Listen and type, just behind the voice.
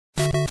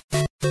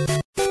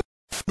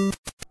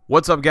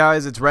What's up,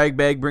 guys? It's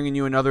Ragbag bringing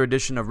you another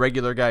edition of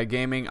Regular Guy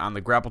Gaming on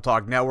the Grapple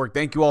Talk Network.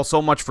 Thank you all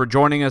so much for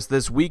joining us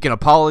this week, and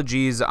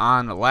apologies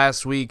on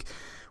last week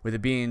with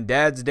it being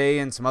Dad's Day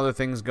and some other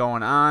things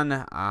going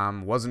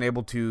on. Wasn't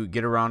able to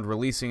get around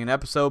releasing an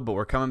episode, but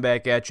we're coming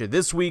back at you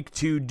this week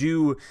to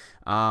do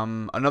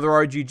another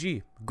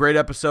RGG. Great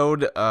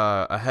episode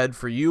ahead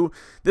for you.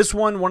 This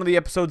one of the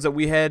episodes that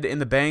we had in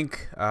the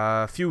bank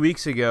a few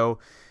weeks ago.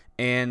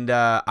 And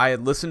I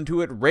had listened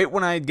to it right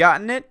when I had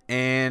gotten it,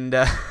 and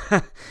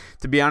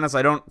to be honest,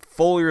 I don't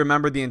fully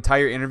remember the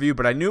entire interview,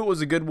 but I knew it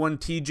was a good one.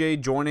 TJ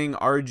joining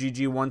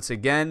RGG once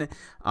again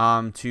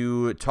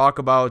to talk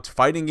about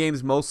fighting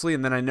games mostly,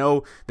 and then I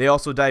know they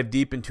also dive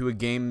deep into a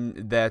game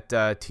that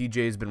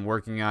TJ has been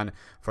working on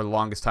for the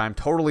longest time,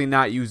 totally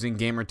not using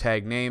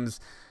gamertag names.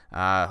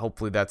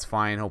 Hopefully that's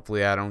fine.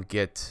 Hopefully I don't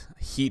get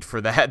heat for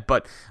that,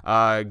 but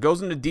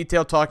goes into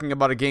detail talking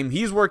about a game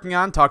he's working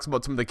on, talks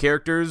about some of the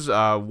characters,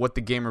 what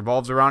the game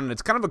revolves around, and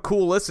it's kind of a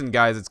cool listen,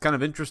 guys. It's kind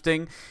of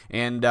interesting,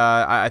 and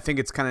I think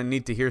it's kind of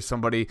neat to hear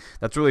somebody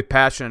that's really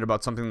passionate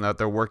about something that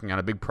they're working on,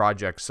 a big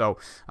project. So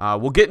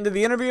we'll get into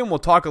the interview, and we'll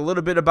talk a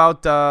little bit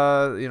about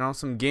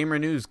some gamer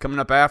news coming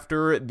up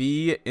after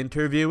the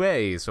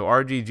interview. So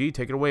RGG,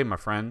 take it away, my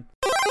friend.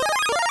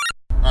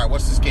 All right,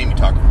 what's this game you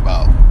talking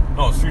about?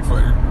 Oh, Street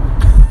Fighter.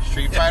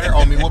 Street Fighter?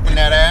 Oh, me whooping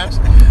that ass?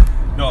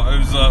 No, it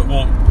was,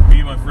 me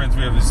and my friends,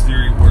 we have this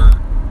theory where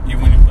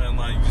even when you play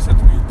online, you just have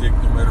to be a dick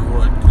no matter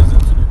what, because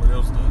that's what everybody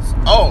else does.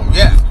 Oh,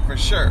 yeah, for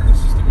sure.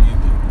 It's just a me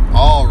thing.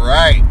 All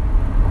right.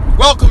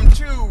 Welcome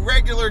to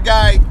Regular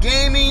Guy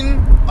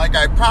Gaming. Like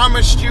I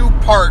promised you,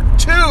 part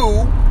 2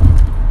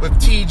 with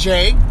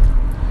TJ.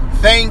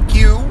 Thank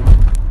you,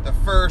 the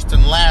first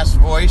and last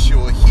voice you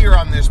will hear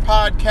on this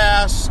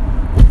podcast.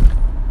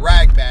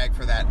 Ragbag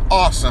for that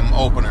awesome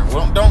opener.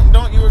 Well,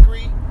 don't you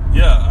agree?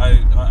 Yeah,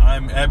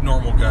 I'm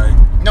abnormal guy.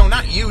 No,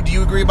 not you. Do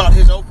you agree about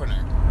his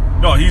opener?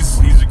 No, he's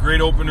a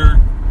great opener.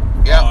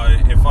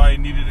 Yeah. If I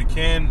needed a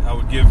can, I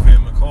would give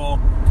him a call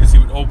because he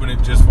would open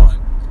it just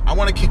fine. I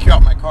want to kick you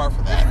out my car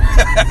for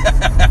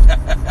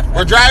that.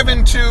 We're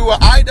driving to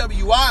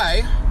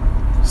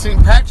IWI,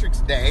 St. Patrick's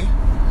Day,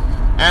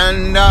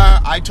 and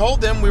I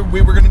told them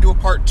we were going to do a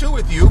part 2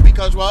 with you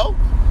because, well,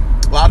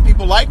 a lot of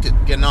people liked it,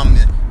 getting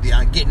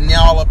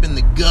all up in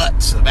the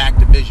guts of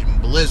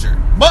Activision Blizzard.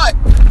 But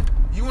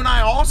you and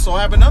I also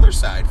have another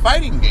side,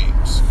 fighting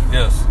games.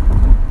 Yes.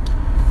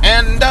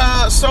 And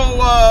so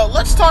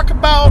let's talk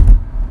about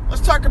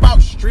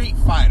Street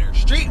Fighter.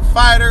 Street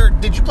Fighter.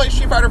 Did you play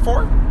Street Fighter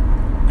 4?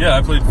 Yeah,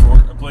 I played 4.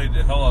 I played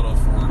the hell out of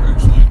 4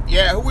 actually.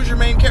 Yeah. Who was your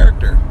main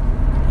character?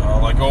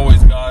 Like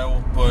always,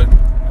 Guile, but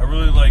I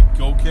really like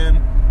Goki.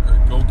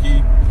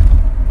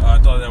 I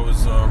thought that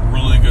was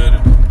really good.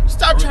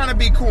 Stop trying to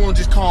be cool and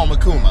just call him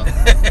Akuma.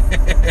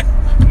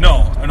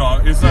 No,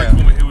 it's not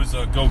Akuma. It was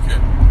Gokin.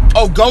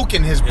 Oh,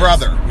 Gokin, his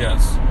brother.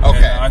 Yes.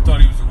 Okay. And I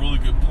thought he was a really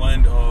good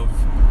blend of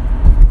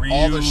Ryu.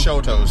 All the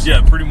Shotos.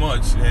 Yeah, pretty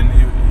much. And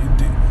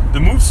the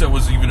moveset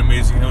was even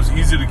amazing. It was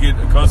easy to get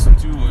accustomed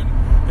to,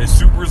 and his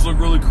supers look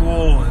really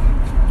cool,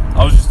 and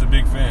I was just a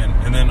big fan.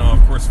 And then,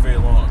 of course, Fei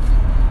Long.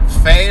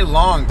 Fei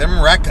Long, them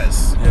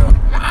Rekkas.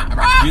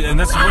 Yeah. And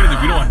that's the funny thing.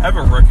 We don't have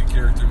a Rekka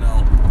character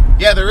now.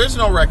 Yeah, there is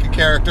no Rekka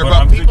character,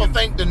 but people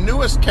think the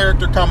newest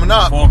character coming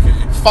up,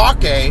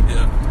 Fake,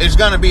 is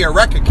going to be a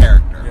Rekka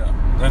character.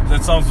 Yeah,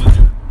 that sounds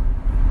legit.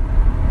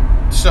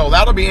 So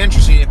that'll be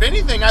interesting. If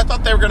anything, I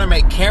thought they were going to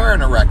make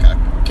Karen a Rekka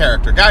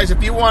character. Guys,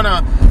 if you want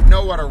to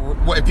know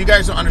if you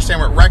guys don't understand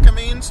what Rekka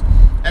means,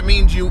 that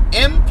means you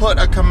input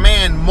a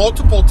command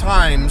multiple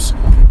times,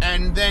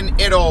 and then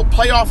it'll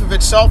play off of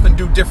itself and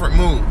do different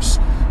moves.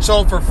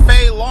 So for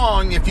Fei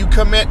Long, if you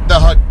input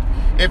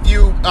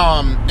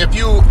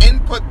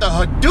the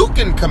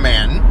Hadouken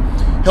command,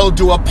 he'll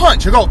do a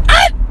punch. He'll go,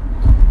 ah!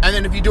 And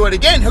then if you do it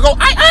again, he'll go,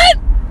 ah!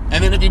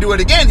 And then if you do it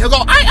again, he'll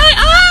go,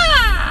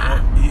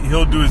 ah! Well,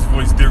 he'll do his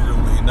voice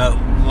differently,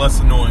 less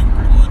annoying,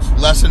 pretty much.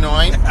 Less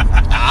annoying?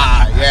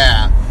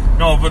 Yeah.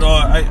 No, but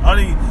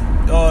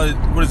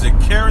what is it?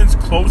 Karen's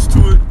close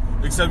to it,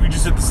 except you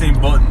just hit the same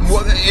buttons.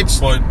 Well,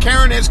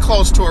 Karen is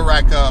close to a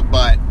Rekka,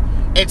 but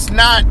it's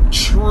not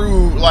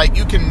true. Like,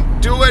 you can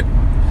do it.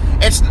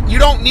 You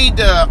don't need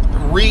to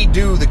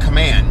redo the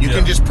command. You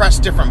can just press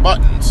different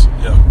buttons.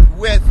 Yeah.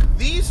 With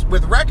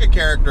Rekka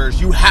characters,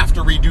 you have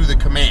to redo the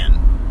command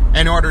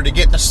in order to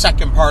get the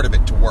second part of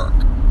it to work.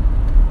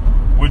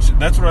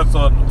 That's what I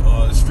thought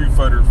Street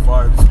Fighter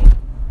 5's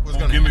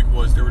whole gimmick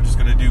was. They were just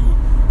going to do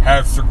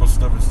half circle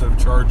stuff instead of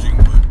charging.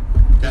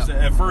 But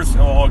at first,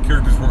 all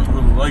characters weren't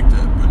really like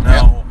that. But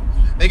now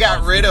they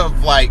got rid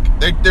of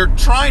they're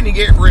trying to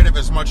get rid of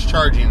as much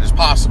charging as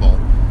possible,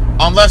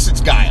 unless it's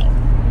Guile.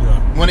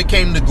 When it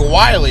came to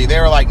Guile, they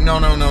were like, no,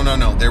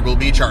 there will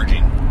be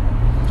charging.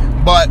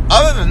 But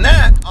other than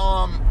that,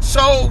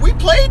 so we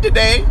played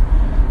today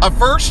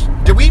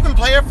did we even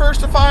play a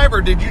first to 5,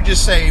 or did you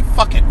just say,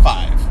 fuck it,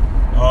 5?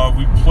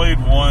 We played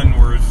one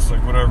where it's just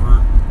like,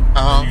 whatever.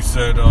 And you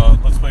said,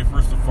 let's play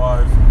first to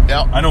 5.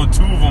 Yep. I know 2 of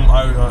them,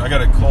 I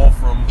got a call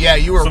from... Yeah,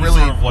 you were really,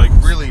 sort of like,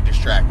 really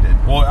distracted.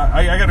 Well,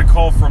 I got a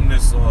call from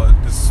this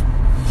this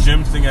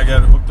gym thing I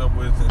got hooked up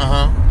with.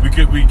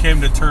 And we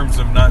came to terms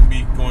of not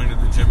me going to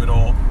the gym at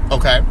all.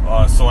 Okay.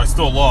 So I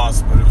still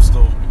lost, but it was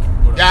still...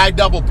 Whatever. Yeah, I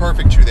double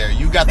perfect you there.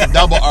 You got the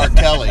double R.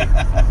 Kelly.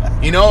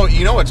 You know,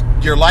 it's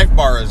your life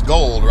bar is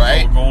gold,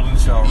 right? Oh, golden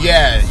shower.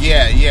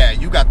 Yeah.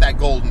 You got that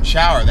golden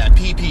shower, that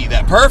PP,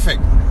 that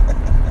perfect.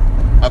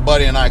 My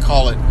buddy and I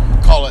call it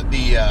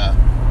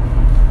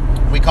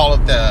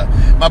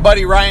my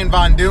buddy Ryan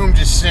Von Doom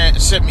just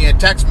sent me a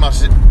text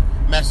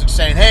message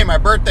saying, hey, my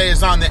birthday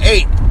is on the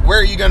 8th. Where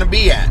are you going to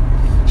be at?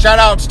 Shout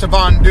outs to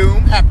Von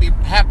Doom.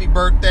 Happy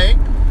birthday.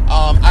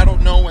 I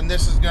don't know when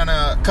this is going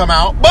to come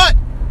out, but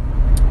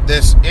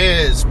this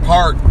is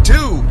part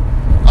 2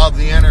 of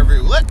the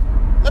interview. Let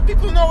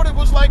people know what it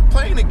was like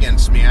playing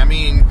against me. I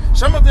mean,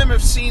 some of them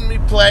have seen me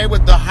play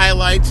with the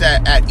highlights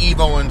at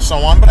EVO and so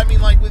on, but I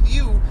mean, like with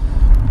you,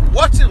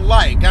 what's it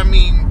like? I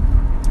mean,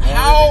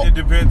 how... It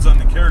depends on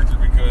the character,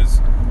 because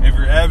if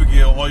you're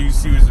Abigail, all you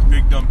see is a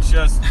big dumb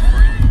chest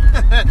for you.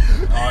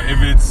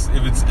 If it's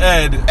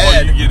Ed,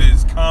 all you get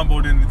is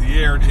comboed into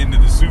the air into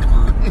the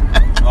super.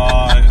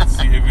 Let's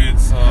see, if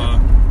it's...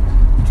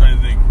 I'm trying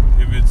to think.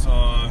 If it's...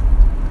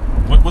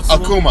 What's the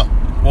Akuma.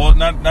 One? Well,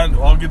 not.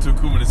 I'll get to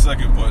Akuma in a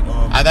second, but...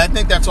 I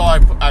think that's all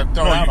I've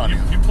thrown out on you.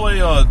 You play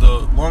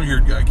the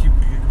long-haired guy.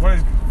 Why am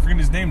I forgetting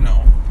his name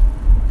now?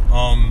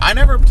 I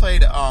never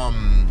played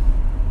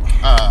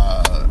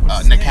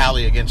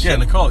Nikali against you. Yeah,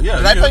 Nikali. Yeah.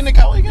 Did I play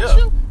Nikali against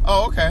you?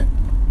 Oh, okay.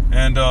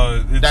 And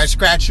did I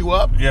scratch you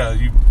up? Yeah,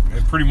 you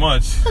pretty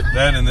much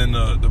that, and then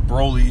the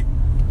Broly.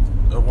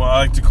 What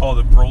I like to call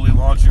the Broly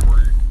launcher,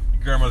 where you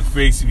grab him by the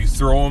face and you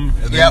throw him,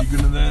 and then you get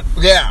into that.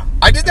 Yeah,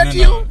 I did that to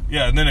you.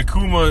 Yeah, and then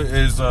Akuma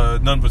is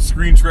none but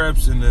screen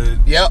traps and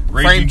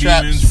frame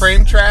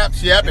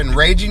traps. Yep, and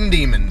raging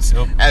demons,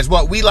 as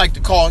what we like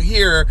to call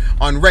here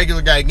on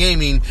Regular Guy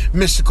Gaming,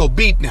 mystical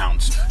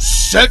beatdowns.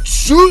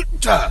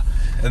 Setsuta.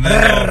 And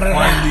then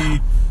finally,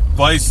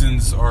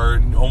 Bisons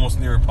are almost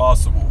near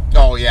impossible.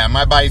 Oh yeah,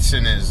 my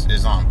Bison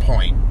is on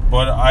point.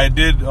 But I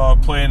did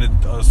play in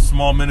a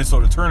small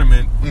Minnesota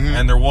tournament,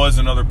 and there was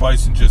another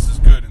Bison just as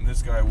good. And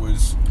this guy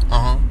was,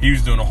 he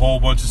was doing a whole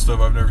bunch of stuff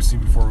I've never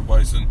seen before with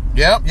Bison.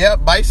 Yep.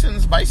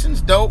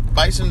 Bison's dope.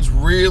 Bison's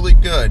really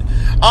good.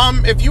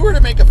 If you were to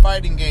make a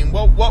fighting game,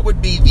 what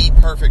would be the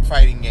perfect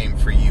fighting game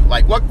for you?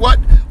 Like, what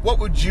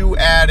would you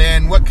add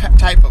in? What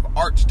type of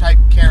archetype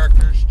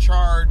characters?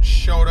 Charge,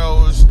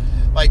 Shotos?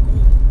 Like,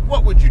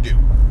 what would you do?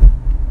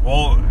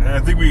 Well, I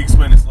think we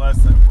explained this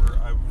last time, where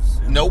I was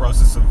in the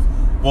process of...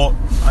 Well,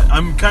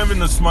 I'm kind of in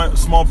the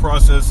small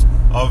process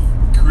of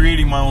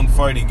creating my own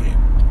fighting game.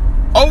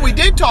 Oh, we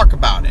did talk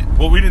about it.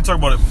 Well, we didn't talk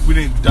about it. We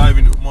didn't dive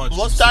into it much.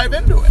 Well, let's dive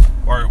into it.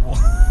 All right, well,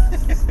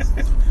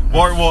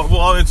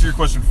 I'll answer your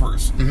question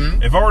first.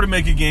 If I were to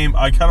make a game,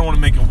 I kind of want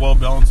to make a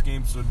well-balanced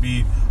game, so it'd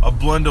be a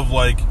blend of,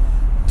 like,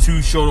 2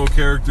 Shoto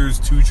characters,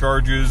 2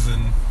 charges,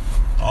 and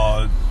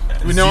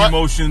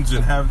Z-motions,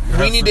 and have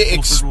we need to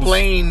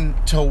explain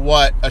to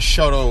what a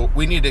Shoto...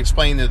 We need to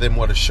explain to them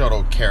what a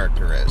Shoto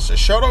character is. A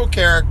Shoto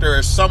character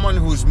is someone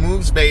whose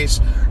moves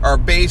are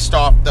based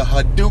off the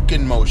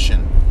Hadouken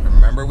motion.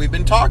 Remember, we've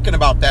been talking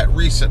about that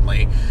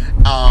recently.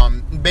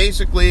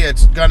 Basically,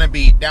 it's going to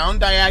be down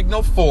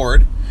diagonal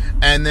forward,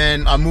 and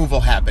then a move will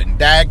happen.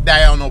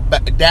 Diagonal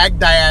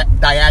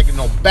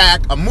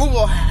back, a move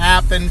will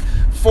happen.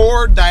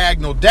 Forward,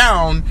 diagonal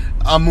down,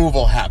 a move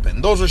will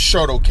happen. Those are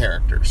Shoto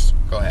characters.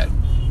 Go ahead.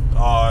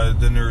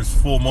 Then there's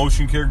full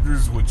motion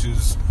characters, which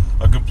is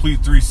a complete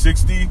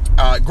 360.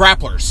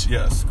 Grapplers.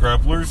 Yes,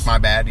 grapplers. My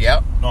bad,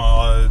 yep.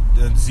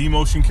 And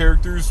Z-motion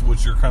characters,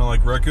 which are kind of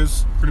like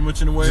Rekkas, pretty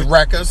much in a way.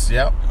 Rekkas,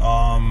 yep.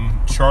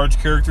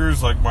 Charge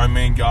characters, like my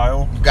main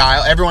Guile.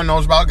 Everyone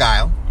knows about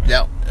Guile,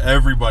 yep.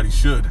 Everybody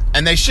should.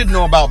 And they should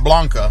know about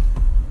Blanca.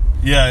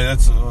 Yeah,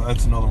 that's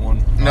another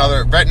one.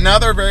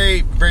 Another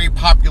very, very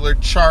popular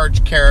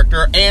charge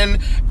character. And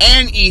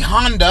E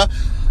Honda.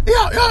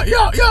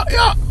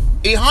 Yeah.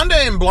 E Honda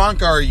and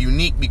Blanca are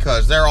unique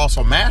because they're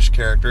also mash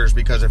characters,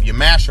 because if you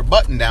mash a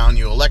button down,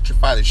 you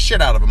electrify the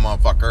shit out of a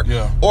motherfucker.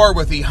 Yeah. Or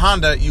with E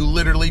Honda, you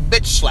literally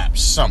bitch slap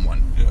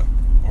someone. Yeah.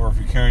 Or if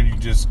you're Karen, you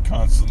just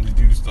constantly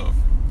do stuff.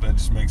 That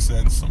just makes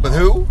sense somehow. With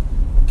who?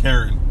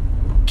 Karen?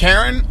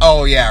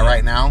 Oh, yeah,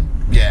 right now?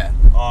 Yeah.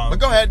 But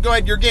go ahead,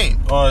 your game.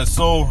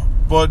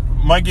 But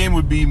my game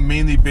would be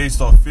mainly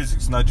based off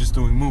physics, not just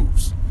doing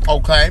moves.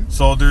 Okay.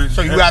 So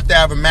you have to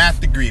have a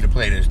math degree to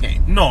play this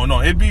game.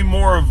 No, it'd be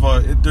more of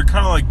they're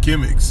kind of like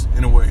gimmicks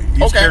in a way.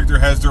 Each character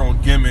has their own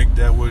gimmick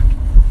that would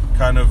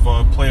kind of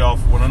play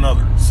off one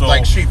another. So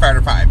like Street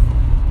Fighter 5.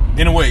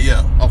 In a way,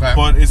 yeah. Okay.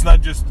 But it's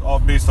not just all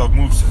based off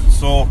movesets.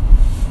 So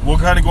we'll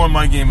kind of go in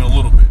my game in a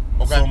little bit.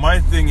 Okay. So my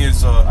thing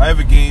is, I have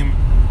a game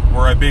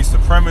where I base the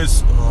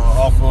premise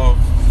off of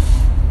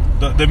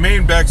the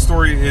main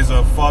backstory is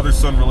a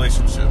father-son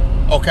relationship.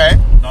 Okay.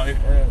 Now,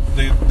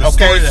 the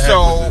story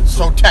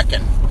so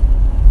Tekken.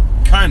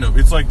 Kind of.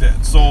 It's like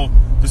that. So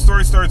the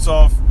story starts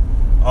off,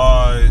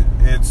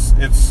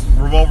 It's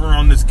revolving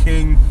around this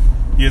king.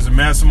 He has a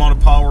massive amount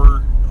of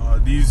power.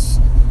 This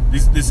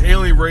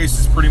alien race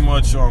is pretty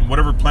much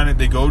whatever planet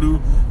they go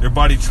to, their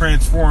body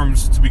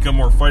transforms to become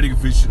more fighting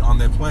efficient on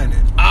that planet.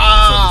 So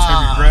it's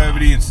heavy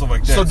gravity and stuff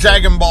like that. So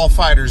Dragon Ball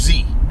Fighter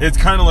Z. It's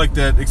kind of like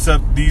that,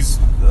 except this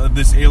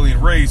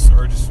alien race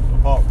are just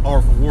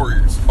powerful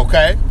warriors.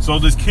 Okay. So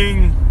this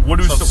king, what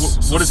is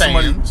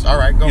somebody? All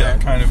right, go ahead.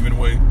 Yeah, kind of in a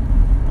way.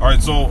 All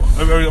right, so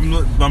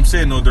I'm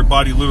saying though, their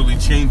body literally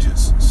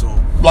changes. So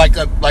like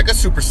a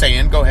Super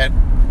Saiyan. Go ahead.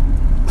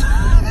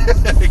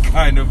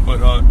 Kind of,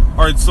 but all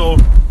right. So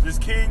this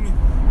king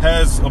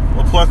has a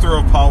plethora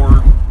of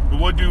power. But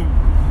what do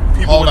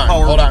people with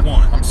power want?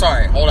 I'm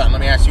sorry. Hold on. Let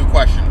me ask you a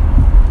question.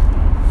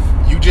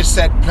 You just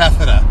said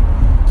plethora.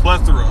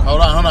 Plethora.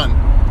 Hold on.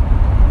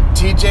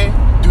 TJ,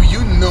 do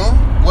you know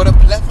what a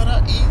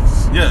plethora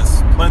is?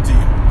 Yes, plenty.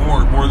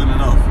 More than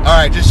enough. All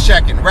right, just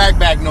checking.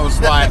 Ragbag knows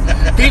why.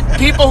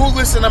 People who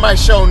listen to my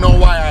show know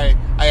why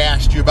I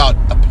asked you about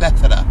a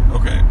plethora.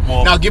 Okay.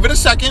 Well, now give it a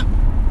second.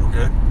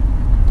 Okay.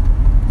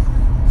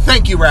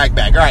 Thank you,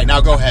 Ragbag. All right,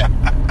 now go ahead.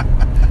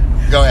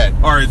 Go ahead.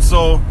 All right,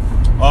 so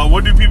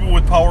what do people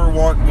with power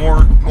want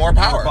more? More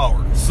power. More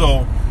power.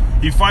 So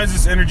he finds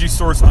this energy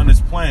source on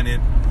this planet,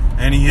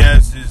 and he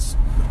has his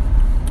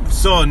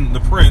son,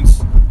 the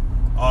prince,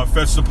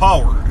 fetch the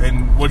power.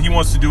 And what he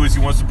wants to do is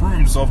he wants to prove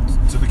himself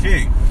to the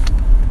king.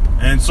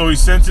 And so he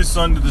sends his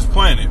son to this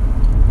planet.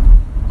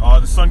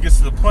 The son gets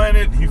to the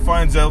planet. He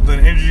finds out that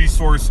an energy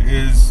source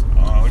is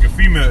like a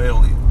female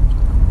alien.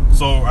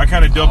 So I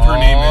kind of dubbed her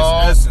name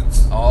as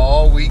Essence.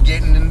 Oh, we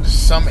getting into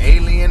some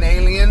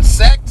alien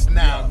sex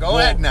now. Go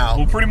ahead now.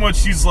 Well, pretty much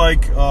she's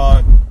like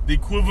the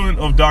equivalent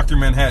of Dr.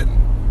 Manhattan.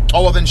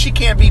 Oh, well then she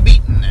can't be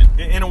beaten then.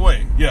 In a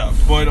way, yeah.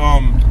 But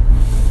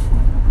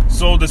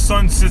so the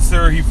son sits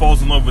there, he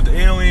falls in love with the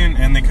alien,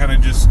 and they kind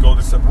of just go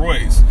their separate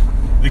ways.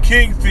 The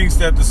king thinks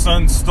that the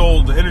son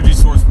stole the energy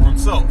source for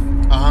himself.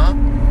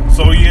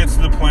 So he heads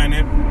to the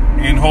planet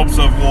in hopes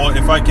of, well,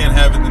 if I can't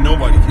have it, then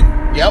nobody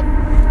can. Yep.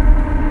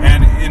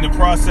 And in the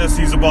process,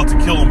 he's about to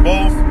kill them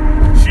both.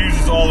 She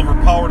uses all of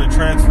her power to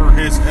transfer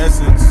his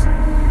essence,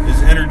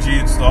 his energy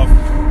and stuff,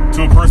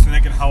 to a person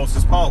that can house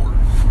his power.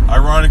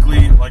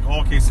 Ironically, like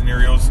all case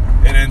scenarios,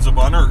 it ends up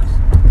on Earth.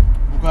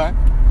 Okay.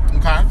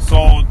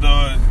 So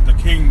the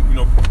king,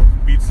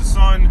 beats the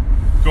son,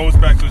 goes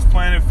back to his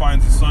planet,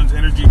 finds his son's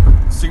energy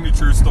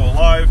signature is still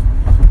alive,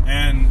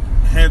 and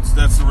hence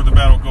that's where the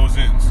battle goes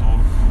in. So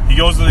he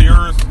goes to the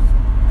Earth.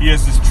 He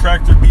has this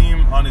tractor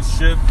beam on his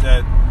ship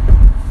that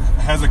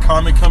has a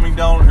comet coming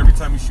down every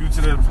time he shoots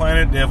it at a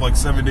planet. They have like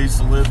 7 days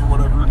to live or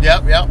whatever.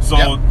 Yep.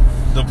 So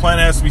the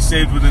planet has to be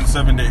saved within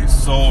 7 days.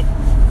 So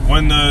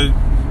when the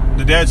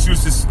dad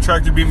shoots this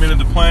tractor beam into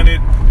the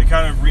planet, it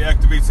kind of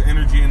reactivates the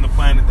energy in the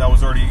planet that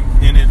was already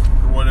in it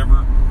or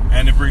whatever,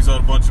 and it brings out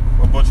a bunch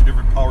of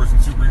different powers and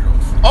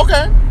superheroes.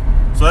 Okay.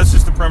 So that's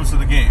just the premise of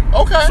the game.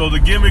 Okay. So the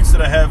gimmicks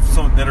that I have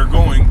that are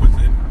going with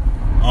it,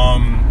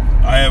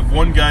 I have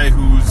one guy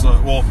who's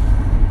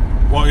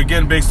well,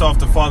 again, based off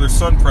the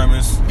father-son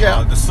premise.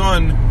 Yeah. The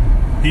son,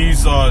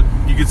 he's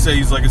you could say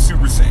he's like a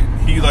Super Saiyan.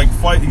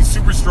 He's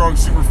super strong,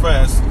 super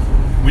fast.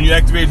 When you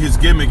activate his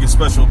gimmick, his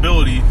special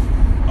ability,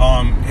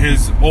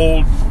 his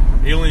old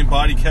alien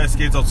body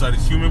cascades outside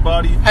his human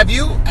body. Have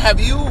you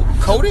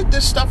coded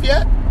this stuff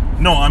yet?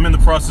 No, I'm in the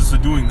process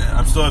of doing that.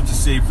 I still have to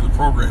save for the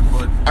program,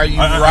 but are you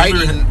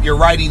you're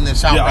writing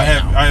this out? Yeah,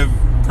 now? I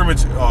have pretty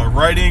much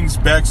writings,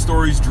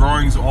 backstories,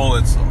 drawings, all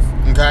that stuff.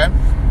 Okay.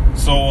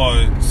 So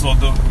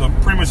the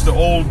pretty much the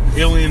old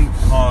alien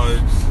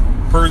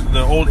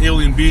the old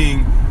alien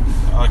being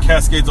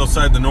cascades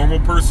outside the normal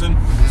person.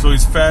 Mm-hmm. So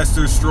he's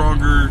faster,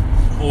 stronger,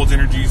 holds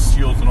energy,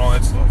 shields, and all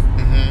that stuff.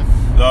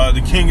 Mm-hmm.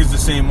 The king is the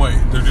same way.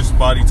 They're just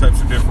body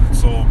types are different.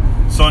 So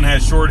son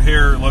has short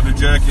hair, leather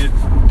jacket.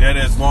 Dad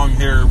has long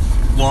hair,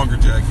 longer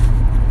jacket,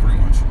 pretty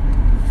much.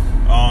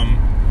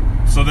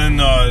 So then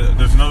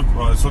there's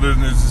another. So there's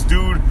this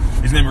dude.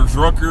 His name is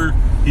Rucker.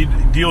 He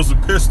deals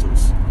with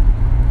pistols.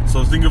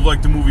 So think of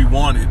like the movie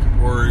Wanted,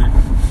 or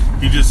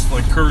he just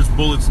like curves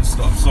bullets and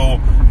stuff. So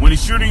when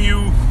he's shooting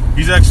you,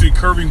 he's actually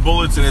curving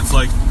bullets, and it's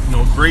like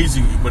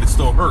grazing you, but it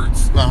still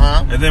hurts.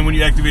 And then when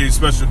you activate his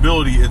special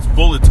ability, it's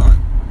bullet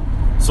time.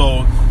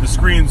 So the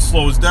screen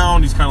slows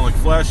down. He's kind of like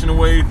flashing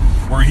away,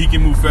 where he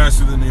can move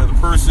faster than the other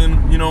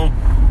person.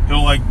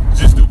 He'll like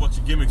just do a bunch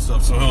of gimmick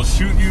stuff. So he'll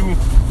shoot you,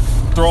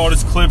 throw out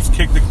his clips,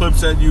 kick the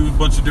clips at you, a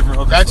bunch of different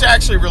other stuff. That's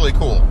actually really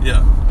cool.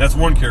 Yeah, that's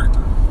one character.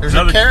 There's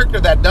a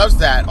character that does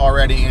that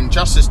already in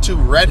Justice 2,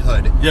 Red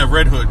Hood. Yeah,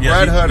 Red Hood. Yeah,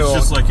 Red Hood is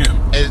just like him.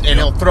 And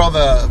he'll throw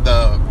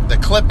the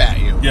clip at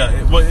you.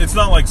 Yeah, but it's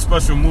not like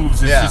special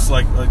moves. It's just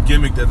like a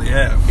gimmick that they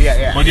have.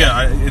 Yeah. But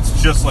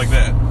it's just like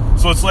that.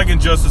 So it's like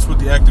Injustice with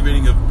the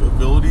activating of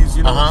abilities,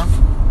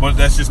 But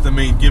that's just the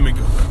main gimmick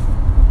of it.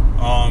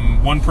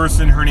 One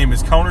person, her name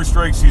is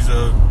Counter-Strike. She's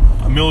a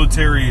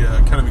military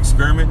kind of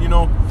experiment,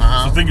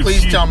 So think of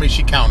Please tell me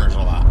she counters a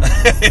lot.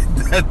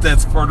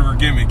 That's part of her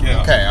gimmick,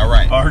 yeah. Okay, all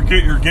right.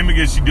 Her gimmick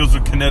is she deals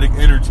with kinetic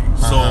energy.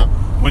 So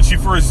when you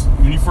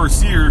first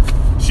see her,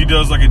 she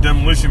does like a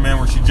Demolition Man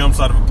where she jumps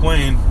out of a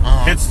plane,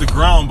 hits the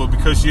ground, but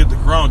because she hit the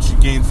ground, she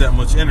gains that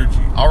much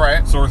energy. All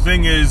right. So her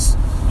thing is,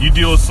 you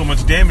deal so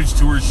much damage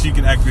to her, she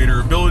can activate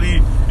her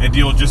ability and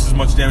deal just as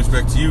much damage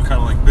back to you, kind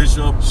of like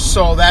Bishop.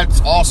 So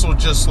that's also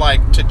just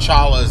like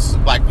T'Challa's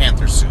Black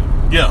Panther suit.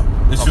 Yeah,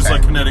 it's just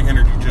like kinetic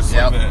energy, just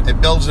like that. It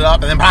builds it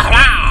up and then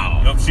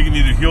pow! Yep, she can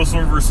either heal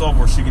some of herself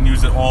or she can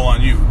use it all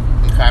on you.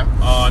 Okay.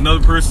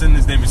 Another person,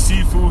 his name is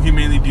Sifu. He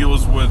mainly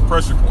deals with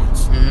pressure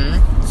points.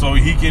 Mm-hmm. So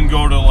he can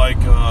go to like,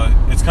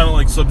 it's kind of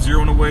like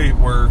Sub-Zero in a way,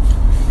 where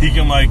he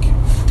can like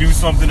do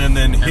something and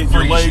then hit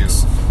your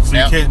legs so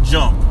you can't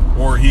jump.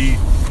 Or he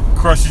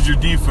crushes your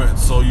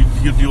defense, so he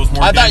deals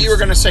more damage. I thought you were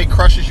going to say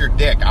crushes your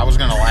dick. I was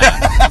going to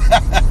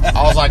laugh.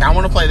 I was like, I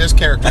want to play this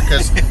character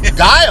because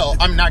Guile,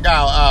 I'm not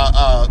Guile,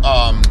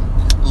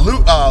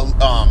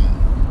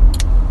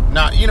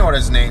 not, you know what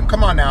his name,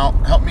 come on now,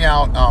 help me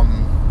out,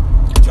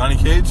 Johnny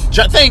Cage?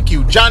 Thank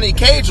you. Johnny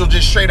Cage will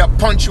just straight up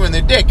punch you in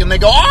the dick and they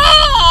go,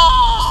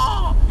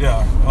 ah!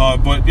 Yeah,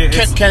 but yeah,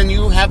 can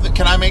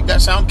I make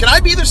that sound? Can I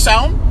be the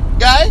sound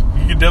guy?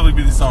 You can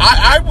definitely be the sound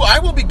guy. I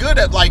will be good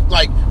at like,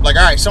 all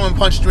right, someone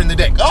punched you in the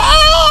dick.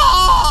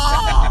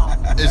 Ah!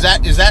 Is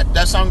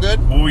that sound good?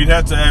 Well, we'd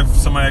have to have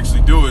somebody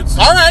actually do it.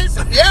 So. All right,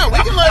 yeah, we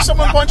can let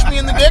someone punch me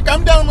in the dick.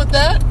 I'm down with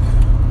that.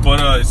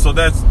 But so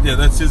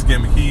that's his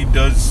gimmick. He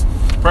does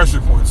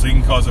pressure points, so you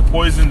can cause a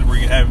poison where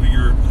you can have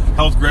your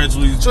health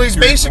gradually. So he's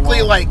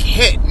basically like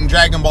Hit in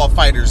Dragon Ball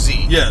Fighter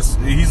Z. Yes,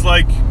 he's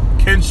like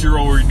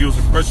Kenshiro, where he deals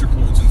with pressure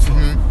points and stuff.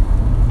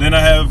 Mm-hmm. Then I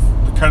have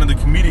kind of the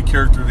comedic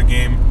character of the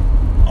game.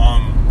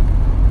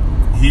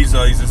 He's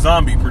a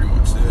zombie pretty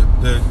much.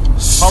 The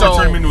power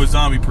turned him into a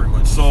zombie pretty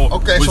much. So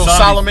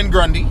Solomon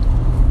Grundy.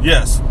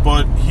 Yes,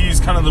 but he's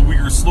kind of the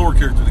weaker, slower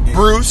character of the game.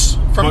 Bruce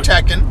from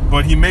Tekken.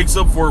 But he makes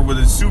up for it with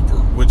his super,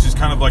 which is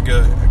kind of like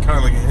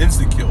an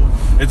instant kill.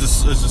 It's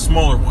a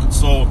smaller one.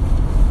 So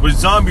with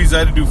zombies, I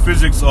had to do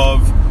physics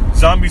of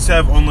zombies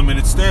have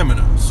unlimited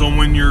stamina. So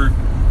when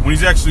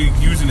he's actually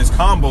using his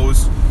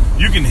combos,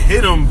 you can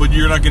hit him, but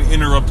you're not going to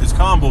interrupt his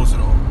combos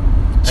at all.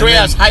 So he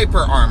has hyper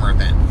armor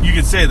then? You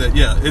could say that,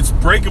 yeah. It's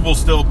breakable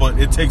still, but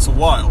it takes a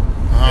while.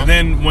 Uh-huh. And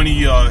then when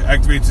he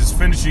activates his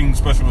finishing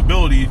special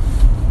ability,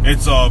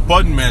 it's a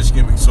button mash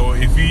gimmick. So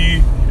if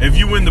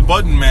you win the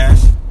button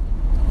mash,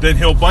 then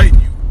he'll bite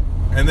you.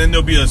 And then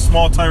there'll be a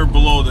small timer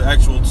below the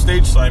actual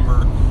stage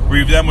timer where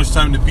you have that much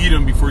time to beat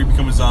him before you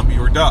become a zombie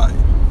or die.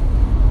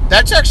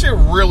 That's actually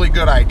a really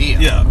good idea.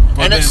 Yeah.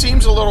 And it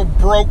seems a little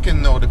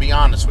broken, though, to be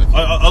honest with you.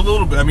 A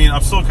little bit. I mean,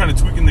 I'm still kind of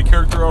tweaking the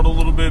character out a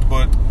little bit,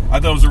 but I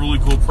thought it was a really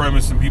cool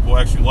premise and people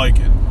actually like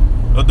it.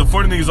 The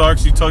funny thing is I'll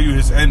actually tell you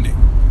his ending.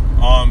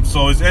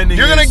 So his ending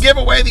You're going to give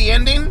away the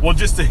ending? Well,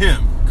 just to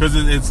him. Because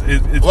it's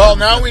well,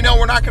 now we know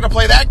we're not going to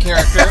play that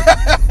character.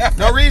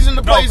 No reason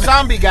to play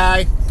zombie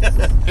guy.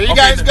 Here you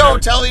guys go.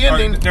 Tell the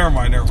ending. Right, never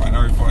mind. All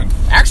right, fine.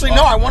 Actually,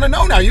 no. I want to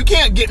know now. You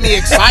can't get me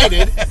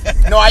excited.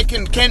 No, I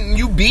can. Can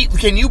you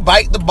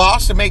bite the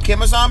boss to make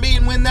him a zombie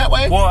and win that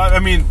way? Well, I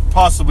mean,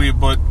 possibly,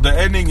 but the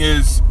ending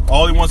is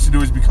all he wants to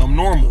do is become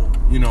normal.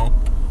 You know.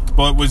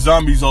 But with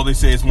zombies, all they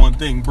say is one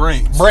thing: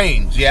 brains.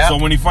 Brains, yeah. So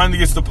when he finally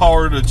gets the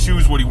power to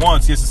choose what he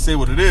wants, he has to say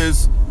what it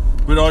is.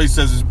 But all he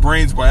says is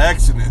brains by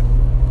accident.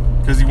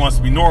 Because he wants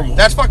to be normal.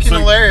 That's fucking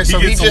hilarious. So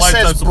he just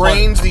says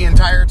brains the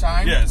entire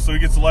time? Yeah, so he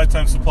gets a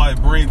lifetime supply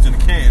of brains in a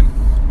can.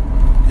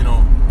 You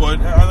know, but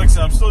like I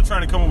said, I'm still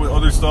trying to come up with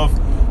other stuff.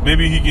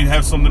 Maybe he can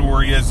have something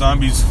where he has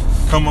zombies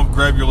come up,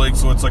 grab your leg,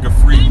 so it's like a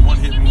free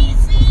one-hit move.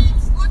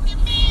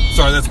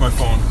 Sorry, that's my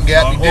phone.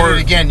 Yeah, you did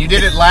it again. You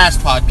did it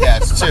last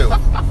podcast, too.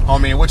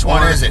 Homie, which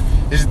one is it?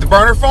 Is it the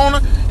burner phone?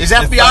 Is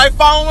FBI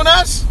following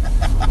us?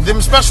 Them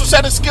special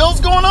set of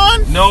skills going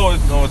on? No,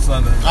 it's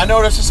not that. I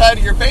noticed the side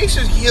of your face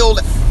is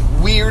healed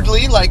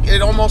weirdly, like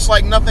it almost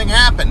like nothing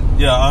happened.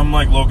 Yeah, I'm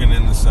like Logan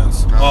in this sense.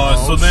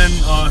 So then,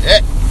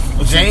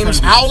 James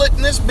Howlett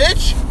in this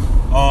bitch.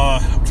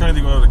 I'm trying to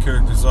think of other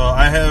characters.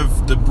 I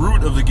have the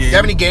Brute of the game. Do you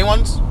have any gay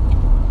ones?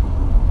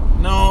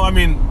 No, I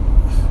mean,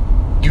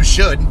 you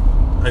should.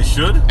 I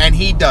should. And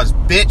he does.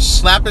 Bitch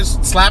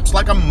slaps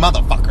like a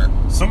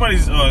motherfucker. Somebody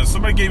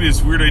gave me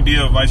this weird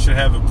idea of I should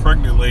have a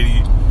pregnant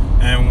lady,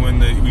 and when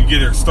we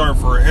get her start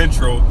for her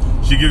intro,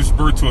 she gives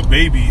birth to a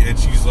baby, and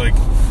she's like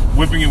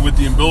whipping it with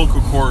the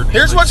umbilical cord.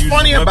 Here's what's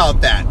funny about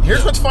that.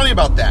 What's funny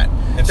about that.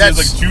 And she has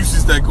like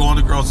juices that go on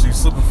the ground so you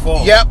slip and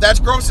fall. Yep, that's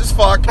gross as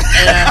fuck,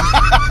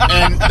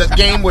 and the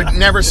game would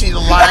never see the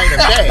light of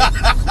day.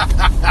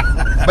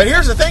 But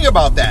here's the thing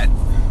about that.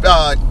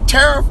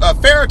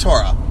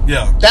 Ferratora.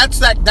 Yeah.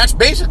 That's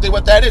basically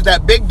what that is.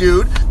 That big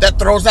dude that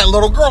throws that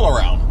little girl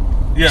around.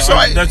 Yeah, so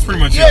that's pretty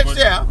much it. But,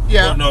 yeah.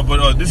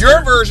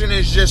 Your version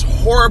is just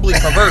horribly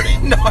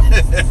perverted.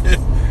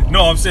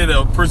 No, I'm saying that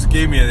a person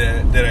gave me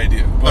that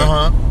idea.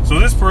 But, so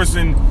this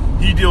person,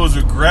 he deals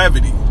with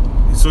gravity.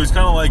 So he's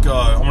kind of like,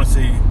 I want to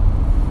say...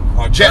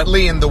 Jet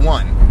Li in The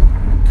One.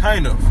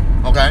 Kind of.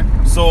 Okay.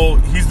 So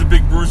he's the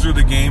big bruiser of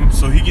the game.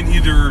 So he can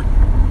either,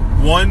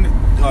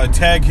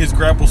 tag his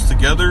grapples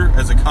together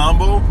as a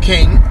combo.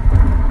 King.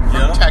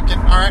 From Tekken.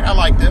 All right, I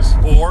like this.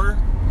 Or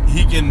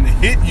he can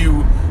hit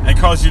you and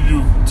cause you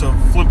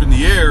to flip in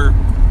the air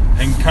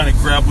and kind of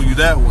grapple you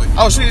that way.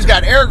 Oh, so he's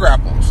got air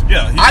grapples.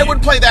 Yeah. I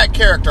would play that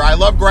character. I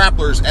love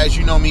grapplers, as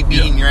you know me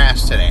beating your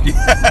ass today.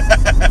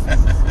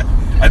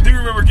 I do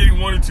remember getting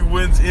 1 or 2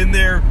 wins in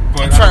there.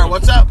 But I'm sorry,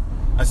 what's up?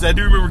 I said I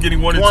do remember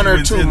getting 1 or 2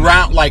 wins in there. 1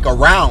 or 2 like a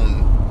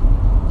round.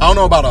 I don't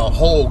know about a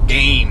whole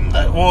game.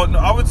 Well, no,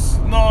 I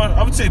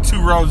would say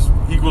 2 rounds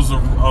equals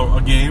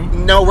a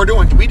game. No,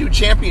 we do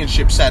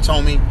championship sets,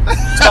 homie.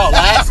 It's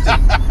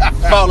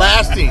about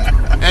lasting.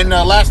 And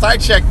last I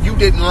checked, you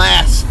didn't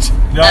last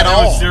at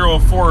all. It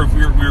was 0-4 if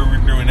we were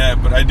doing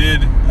that, but I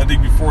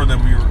think before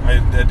then I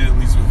did at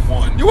least with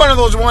 1. You're one of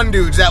those one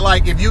dudes that,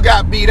 like, if you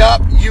got beat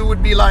up, you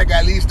would be like,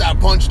 at least I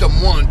punched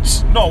him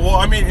once. No, well,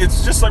 I mean,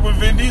 it's just like what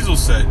Vin Diesel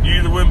said. You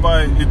either win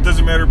by, it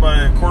doesn't matter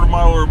by a quarter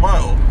mile or a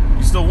mile.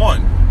 You still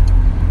won.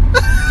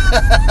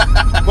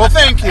 Well,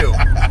 thank you.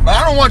 But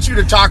I don't want you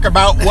to talk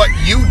about what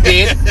you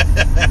did.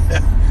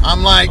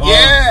 I'm like,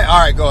 yeah. All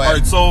right, go ahead. All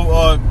right, so,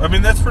 I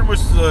mean, that's pretty much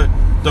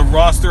the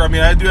roster. I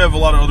mean, I do have a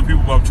lot of other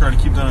people, but I'm trying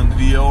to keep that on the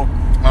DL.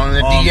 On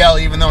the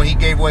DL, even though he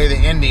gave away the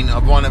ending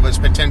of one of his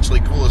potentially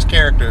coolest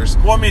characters,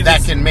 well, I mean,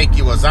 that can make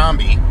you a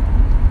zombie.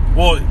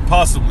 Well,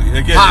 possibly.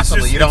 Again,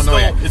 possibly. You don't know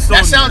yet.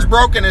 That sounds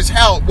broken as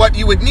hell. What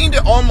you would need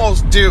to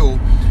almost do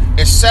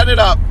is set it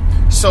up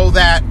so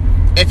that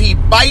if he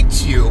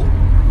bites you,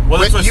 well,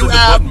 that's why I said the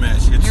button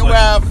mash.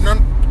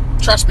 No,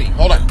 trust me.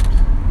 Hold on.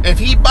 If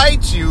he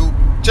bites you,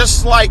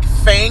 just like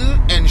Fang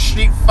and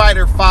Street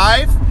Fighter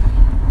V,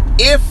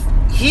 if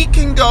he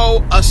can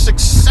go a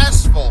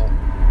successful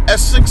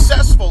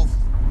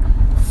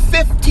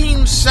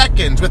 15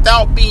 seconds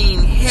without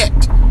being hit,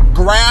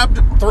 grabbed,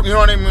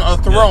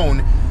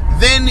 thrown,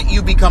 then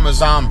you become a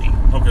zombie.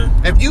 Okay.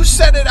 If you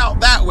set it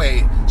out that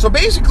way, so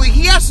basically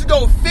he has to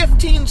go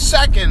 15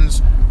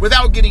 seconds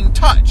without getting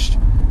touched.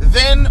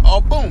 Then,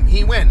 boom,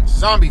 he wins.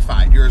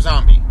 Zombified. You're a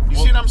zombie. You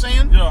see what I'm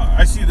saying?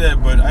 I see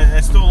that, but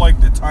I still like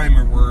the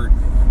timer where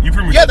you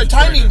pretty much. Yeah, the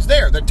timing's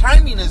there. The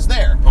timing is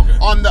there. Okay.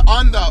 On the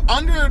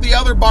under the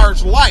other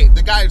bar's life,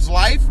 the guy's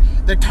life,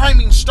 the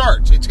timing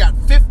starts. It's got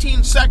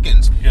 15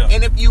 seconds. Yeah.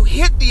 And if you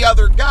hit the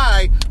other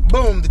guy,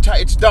 boom,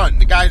 it's done.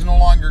 The guy's no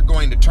longer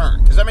going to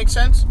turn. Does that make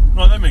sense?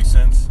 No, that makes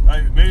sense.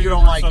 Maybe you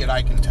don't like it,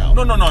 I can tell.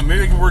 No.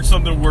 Maybe I can work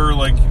something where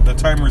like the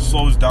timer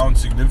slows down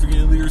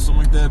significantly or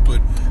something like that.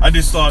 But I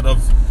just thought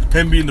of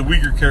him being the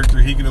weaker character,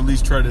 he can at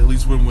least try to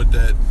win with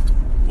that,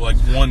 like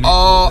one.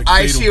 Oh, like,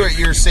 I see what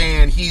you're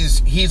saying.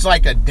 He's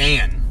like a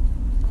Dan.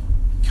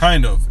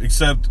 Kind of,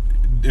 except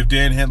if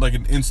Dan had like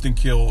an instant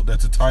kill,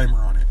 that's a timer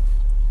on it.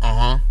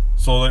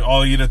 So like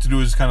all you'd have to do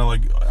is kind of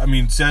like, I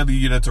mean, sadly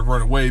you'd have to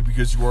run away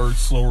because you are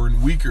slower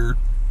and weaker,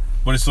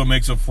 but it still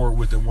makes up for it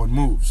with that one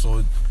move.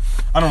 So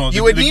I don't know.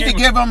 You would need to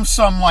give him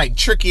some like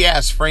tricky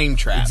ass frame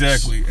traps.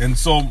 Exactly. And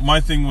so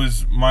my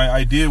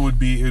idea would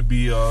be it'd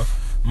be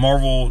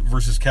Marvel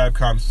versus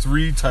Capcom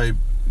 3 type,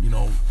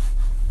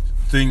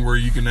 thing where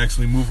you can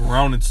actually move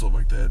around and stuff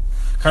like that.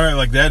 Kind of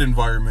like that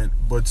environment,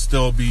 but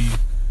still be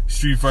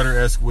Street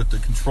Fighter-esque with the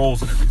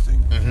controls and everything.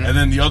 Mm-hmm. And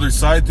then the other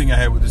side thing I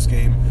had with this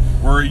game,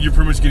 where you're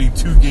pretty much getting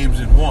 2 games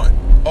in one.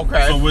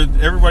 Okay. So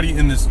with everybody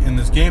in this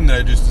game that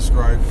I just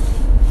described,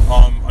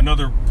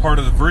 another part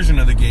of the version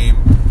of the game,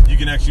 you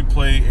can actually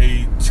play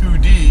a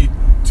 2D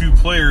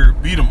 2-player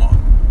beat 'em up.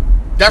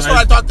 That's what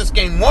I thought this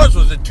game was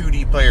a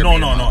 2D player.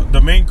 No.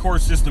 The main core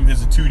system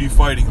is a 2D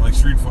fighting like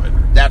Street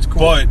Fighter. That's cool.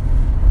 But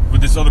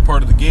with this other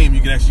part of the game,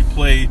 you can actually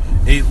play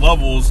 8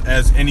 levels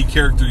as any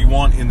character you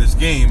want in this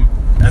game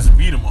as a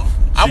beat 'em up. So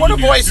I want to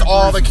voice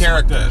all the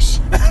characters.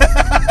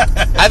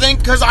 I think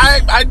because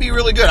I'd be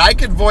really good. I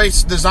could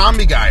voice the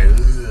zombie guy.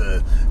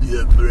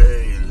 Your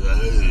brains.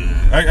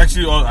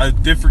 I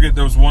did forget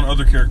there was one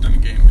other character in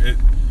the game.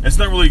 It's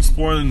not really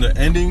exploring the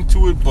ending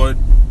to it, but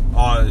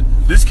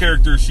this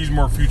character, she's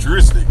more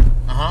futuristic.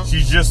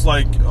 She's just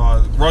like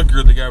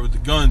Rutger, the guy with the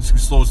guns who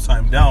slows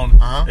time down,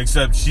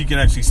 except she can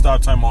actually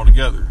stop time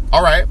altogether.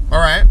 All right.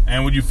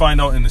 And what you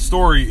find out in the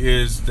story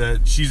is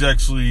that she's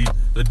actually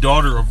the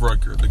daughter of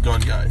Rutger, the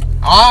gun guy.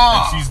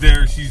 And she's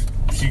there.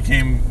 She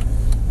came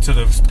to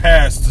the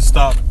past to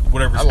stop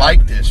whatever's happening. I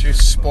like this. You're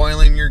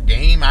spoiling your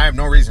game. I have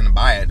no reason to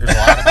buy it. There's a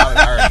lot about it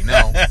I already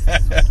know.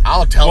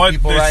 I'll tell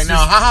people right now.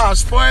 Haha,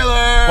 spoiler!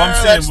 Well,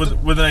 I'm saying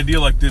with an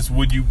idea like this,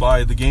 would you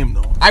buy the game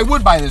though? I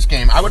would buy this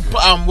game. I would.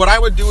 What I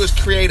would do is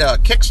create a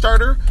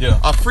Kickstarter,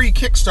 a free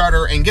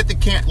Kickstarter, and get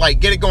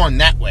it going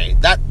that way.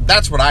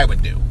 That's what I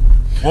would do.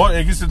 Well,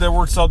 I guess if that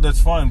works out, that's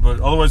fine. But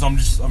otherwise, I'm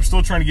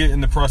still trying to get in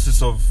the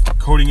process of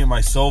coding it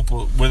myself.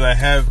 But with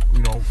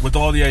with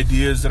all the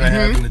ideas that I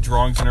have and the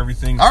drawings and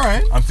everything, all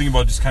right, I'm thinking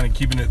about just kind of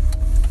keeping it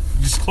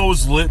just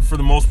closed lit for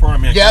the most part. I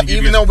mean,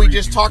 even though we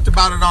just talked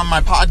about it on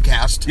my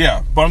podcast.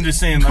 Yeah, but I'm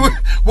just saying,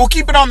 we'll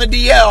keep it on the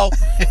DL.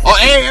 Oh,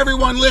 hey,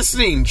 everyone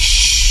listening,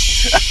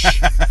 shh.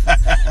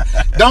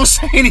 Don't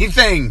say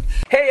anything.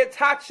 Hey, it's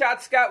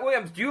Hotshot Scott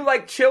Williams. Do you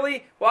like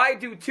chili? Well, I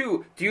do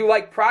too. Do you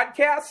like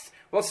podcasts?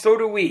 Well, so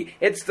do we.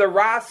 It's the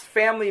Ross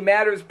Family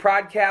Matters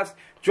podcast.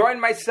 Join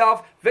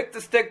myself, Vic the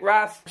Stick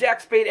Ross,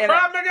 Jack Spade, and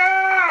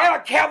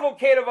a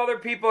cavalcade of other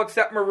people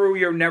except Maru.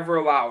 You're never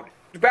allowed.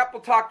 The Grapple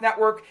Talk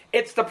Network,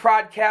 it's the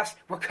podcast.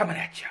 We're coming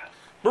at you.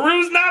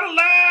 Maru's not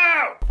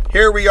allowed.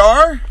 Here we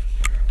are.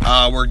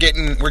 We're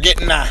getting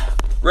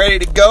ready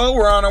to go.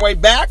 We're on our way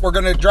back. We're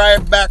gonna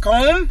drive back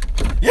home.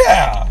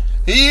 Yeah.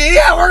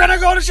 Yeah, we're gonna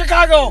go to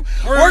Chicago.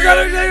 We're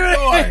gonna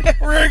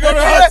go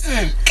to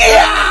Hudson.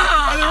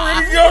 Yeah. And then we're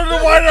gonna go to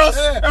the White House.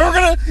 And we're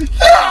gonna.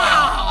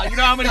 Yeah. You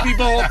know how many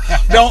people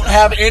don't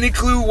have any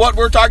clue what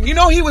we're talking? You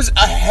know he was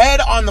ahead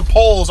on the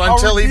polls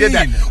until he did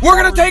that.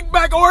 We're gonna take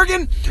back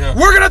Oregon. Yeah.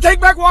 We're gonna take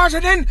back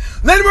Washington.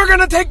 Then we're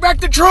gonna take back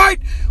Detroit.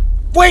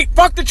 Wait,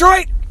 fuck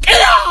Detroit.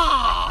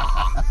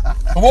 Yeah.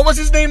 What was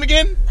his name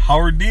again?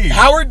 Howard Dean.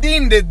 Howard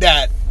Dean did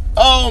that.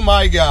 Oh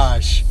my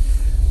gosh.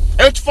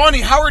 It's funny.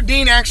 Howard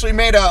Dean actually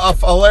made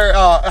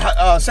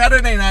a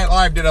Saturday Night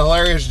Live did a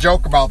hilarious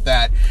joke about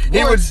that.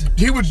 What?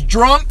 He was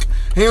drunk.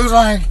 He was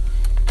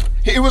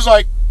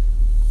like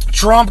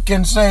Trump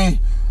can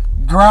say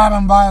grab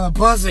him by the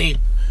pussy,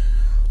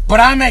 but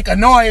I make a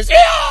noise.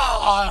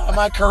 Yeah,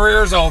 my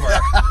career's over.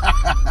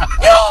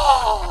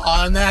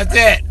 Yeah, and that's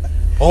it.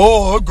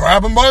 Oh,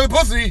 grab him by the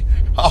pussy.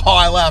 Oh,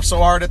 I laughed so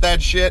hard at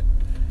that shit.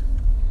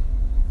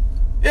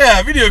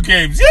 Yeah, video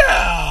games.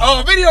 Yeah.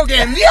 Oh, video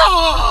games. Yeah.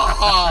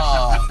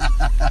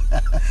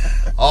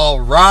 All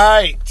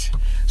right.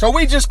 So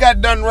we just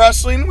got done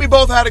wrestling. We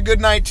both had a good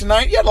night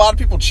tonight. You had a lot of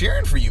people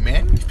cheering for you,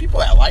 man. There's people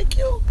that like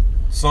you.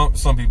 Some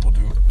people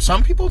do.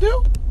 Some people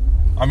do?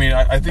 I mean,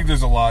 I think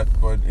there's a lot,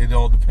 but it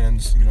all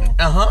depends, you know.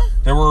 Uh-huh.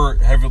 They were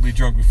heavily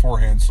drunk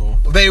beforehand, so.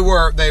 They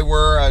were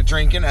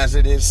drinking as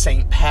it is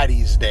St.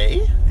 Patty's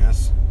Day.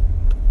 Yes.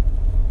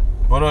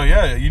 But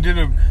yeah, you did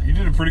a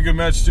pretty good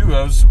match too.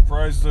 I was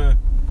surprised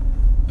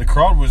the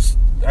crowd was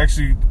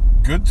actually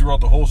good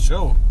throughout the whole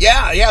show.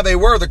 Yeah, they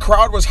were. The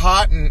crowd was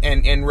hot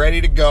and ready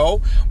to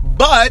go.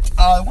 But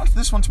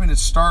this wants me to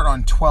start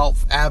on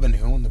 12th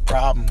Avenue, and the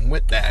problem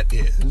with that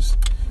is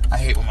I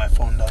hate when my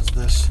phone does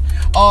this.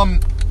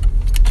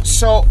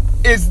 So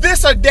is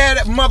this a dead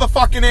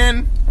motherfucking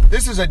end?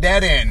 This is a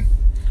dead end.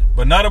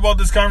 But not about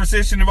this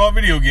conversation about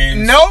video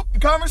games. Nope, the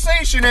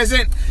conversation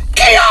isn't.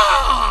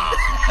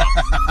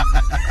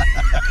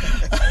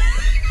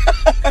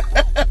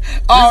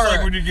 It's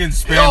like when you're getting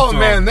spammed all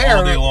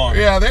day long.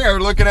 Yeah, they are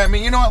looking at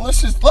me. You know what?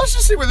 Let's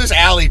just see where this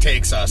alley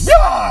takes us.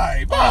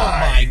 Bye. Oh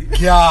my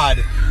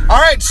God. All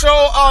right,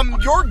 so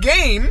your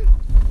game,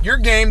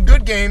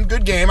 good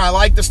game. I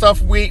like the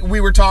stuff we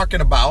were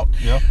talking about.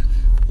 Yeah.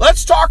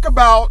 Let's talk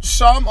about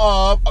some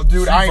of...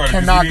 dude, I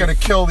cannot going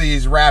to kill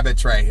these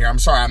rabbits right here. I'm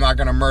sorry, I'm not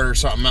going to murder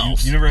something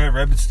else. You never had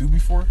rabbit stew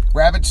before?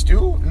 Rabbit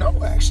stew?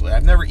 No, actually.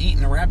 I've never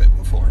eaten a rabbit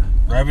before.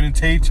 Rabbit and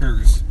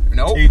taters.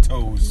 Nope.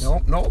 Potatoes.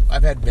 Nope.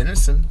 I've had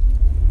venison.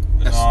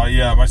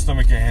 Yeah, my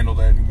stomach can't handle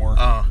that anymore.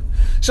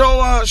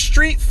 So,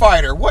 Street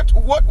Fighter.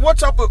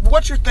 What's up?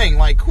 What's your thing?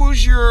 Like, who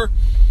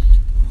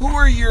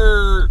are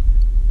your...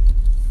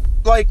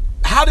 Like...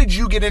 How did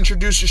you get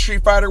introduced to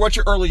Street Fighter? What's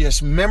your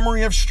earliest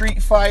memory of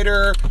Street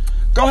Fighter?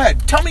 Go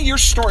ahead. Tell me your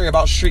story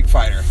about Street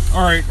Fighter.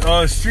 All right.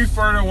 Street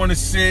Fighter, I want to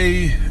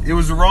say it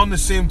was around the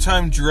same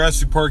time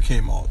Jurassic Park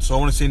came out. So I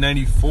want to say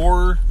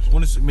 94. I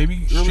want to say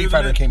maybe Street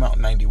Fighter came out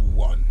in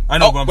 91. I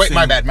know, but I'm saying...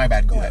 my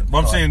bad. Go ahead. But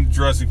I'm saying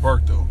Jurassic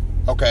Park, though.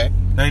 Okay.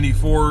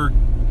 94,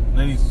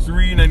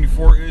 93,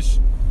 94-ish.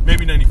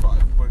 Maybe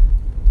 95. But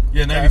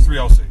yeah, 93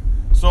 I'll say.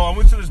 So I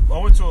went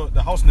to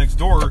the house next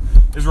door.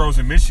 Is where I was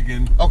in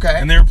Michigan. Okay.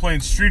 And they were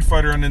playing Street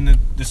Fighter on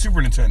the Super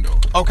Nintendo.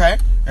 Okay.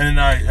 And then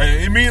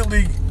I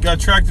immediately got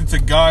attracted to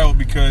Guile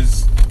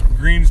because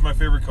green's my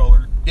favorite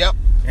color. Yep.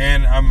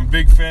 And I'm a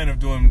big fan of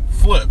doing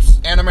flips.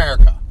 And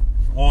America.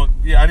 Well,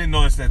 yeah, I didn't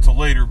notice that till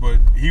later, but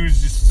he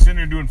was just sitting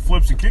there doing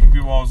flips and kicking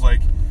people. I was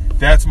like,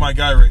 that's my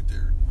guy right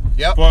there.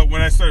 Yep. But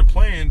when I started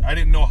playing, I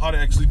didn't know how to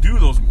actually do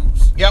those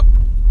moves. Yep.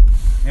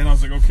 And I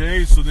was like,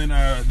 okay. So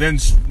then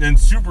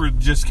Super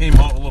just came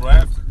out a little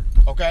after.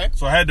 Okay.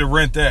 So I had to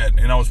rent that,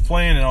 and I was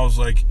playing, and I was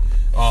like,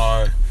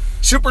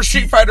 Super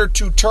Street Fighter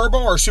 2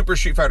 Turbo or Super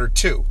Street Fighter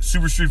 2?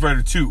 Super Street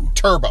Fighter 2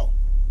 Turbo,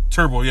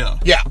 yeah.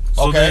 Yeah.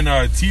 So okay.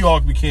 then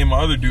T-Hawk became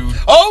my other dude.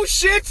 Oh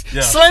shit!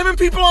 Yeah. Slamming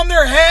people on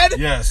their head.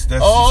 Yes,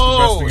 that's just the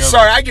best thing ever.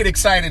 Sorry, I get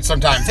excited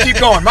sometimes. Keep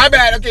going. My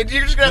bad. Okay,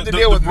 you're just gonna have to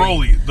deal with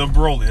me. The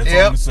Broly. That's all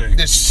I'm gonna say.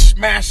 Just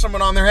smash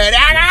someone on their head.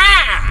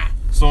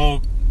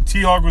 So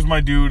T-Hawk was my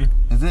dude.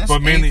 Is this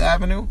but mainly 8th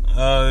Avenue?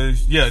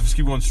 Yeah, just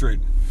keep going straight.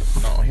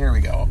 No, here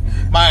we go.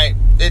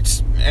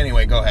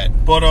 Anyway, go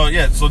ahead. But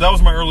yeah, so that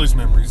was my earliest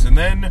memories. And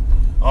then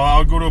I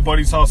would go to a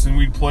buddy's house and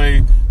we'd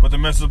play. But the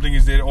messed up thing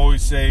is they'd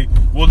always say,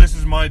 well, this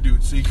is my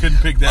dude, so you couldn't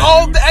pick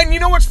that dude. And you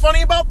know what's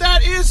funny about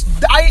that is,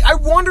 I I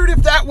wondered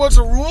if that was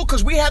a rule,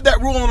 because we had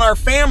that rule in our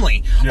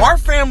family. Yeah. Our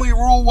family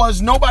rule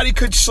was nobody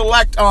could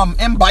select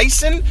M.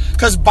 Bison,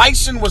 because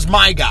Bison was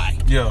my guy.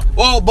 Yeah.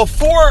 Well,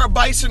 before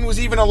Bison was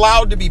even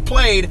allowed to be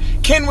played,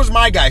 Ken was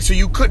my guy, so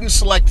you couldn't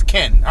select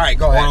Ken. All right,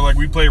 go ahead. Or like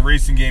we play a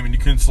racing game and you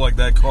couldn't select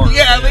that car.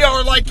 Yeah,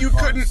 or like you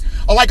couldn't.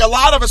 Like a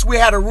lot of us, we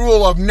had a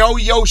rule of no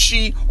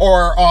Yoshi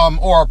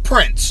or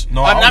Prince.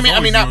 No, I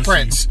mean not Yoshi.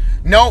 Prince.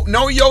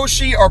 No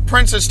Yoshi or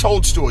Princess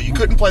Toadstool. You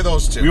couldn't play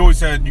those two. We always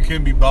had you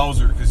couldn't be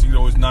Bowser because he'd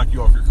always knock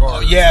you off your car. Oh,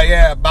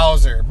 yeah,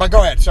 Bowser. But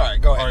go ahead. Sorry,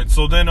 go ahead. All right,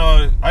 so then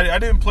I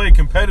didn't play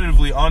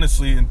competitively,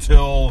 honestly,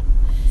 until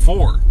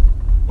 4.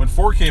 When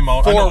 4 came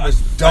out, 4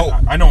 was dope.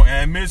 I know, and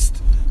I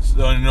missed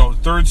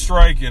Third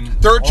Strike and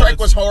Third Strike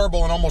was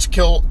horrible and almost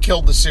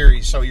killed the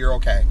series. So you're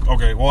okay.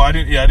 Okay, well I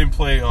didn't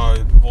play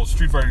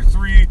Street Fighter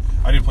 3.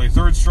 I didn't play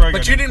Third Strike.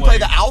 But you didn't play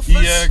the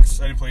alphas? EX.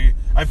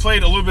 I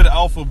played a little bit of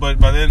alpha, but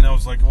by then I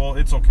was like, well,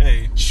 it's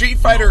okay. Street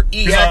Fighter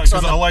EX.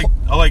 Because I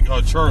like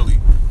Charlie.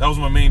 That was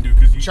my main dude.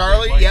 Because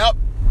Charlie, yep.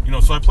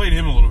 So I played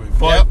him a little bit,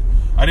 but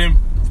I didn't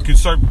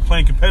start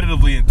playing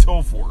competitively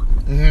until 4.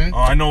 Mm-hmm.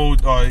 I know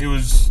it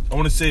was, I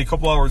want to say, a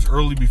couple hours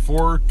early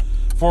before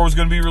 4 was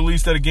going to be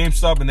released at a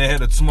GameStop, and they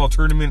had a small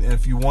tournament, and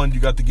if you won, you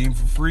got the game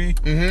for free.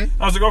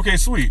 Mm-hmm. I was like, okay,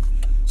 sweet.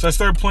 So I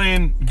started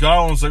playing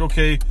Guile, and I was like,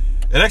 okay,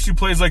 it actually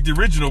plays like the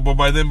original, but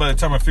by the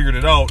time I figured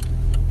it out,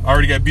 I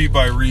already got beat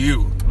by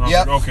Ryu. And I was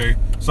like, okay.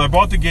 So I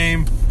bought the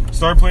game,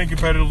 started playing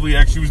competitively,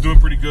 actually was doing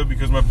pretty good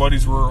because my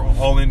buddies were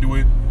all into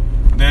it.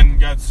 Then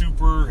got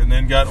Super, and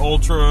then got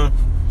Ultra.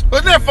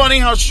 Wasn't that funny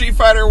how Street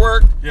Fighter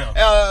worked? Yeah.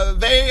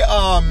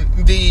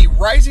 The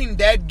Rising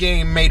Dead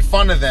game made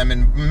fun of them,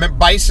 and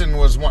Bison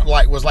was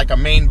like a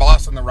main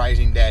boss in the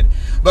Rising Dead.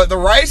 But the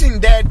Rising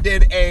Dead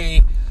did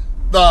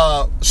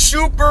the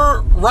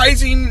Super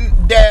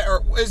Rising Dead,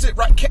 or is it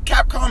right?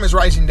 Capcom is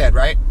Rising Dead,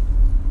 right?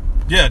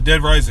 Yeah,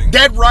 Dead Rising.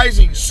 Dead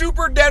Rising.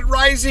 Super Dead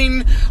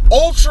Rising,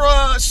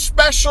 Ultra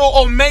Special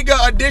Omega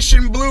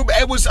Edition Blue.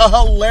 It was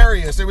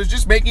hilarious. It was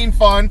just making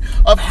fun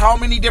of how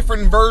many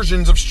different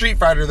versions of Street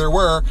Fighter there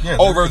were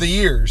over the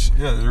years.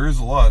 Yeah, there is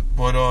a lot.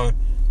 But,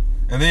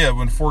 and then,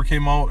 when 4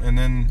 came out, and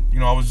then,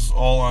 I was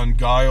all on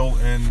Guile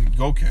and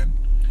Goken.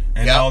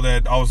 And now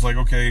that I was like,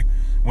 okay,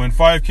 when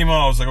 5 came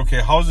out, I was like, okay,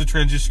 how's the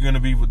transition going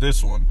to be with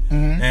this one?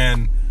 Mm-hmm.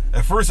 And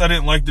at first, I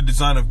didn't like the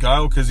design of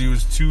Guile because he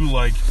was too,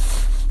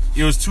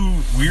 it was too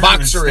weird.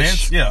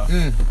 Boxerish.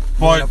 Yeah.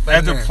 But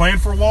after playing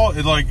for a while,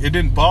 it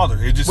didn't bother.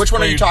 It just Which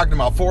one are you talking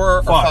about? 4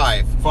 or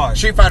 5? 5.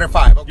 Street Fighter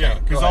 5. Okay. Yeah,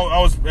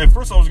 because at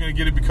first I was going to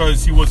get it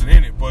because he wasn't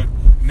in it, but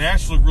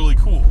Nash looked really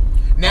cool.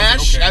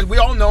 Nash, as we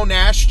all know,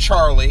 Nash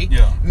Charlie.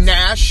 Yeah.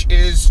 Nash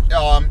is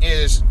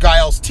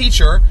Guile's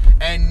teacher,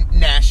 and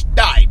Nash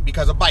died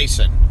because of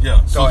Bison.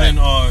 Yeah. So then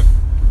I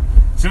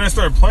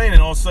started playing,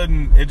 and all of a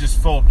sudden it just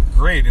felt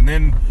great. And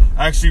then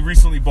I actually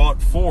recently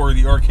bought 4,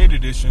 the arcade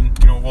edition.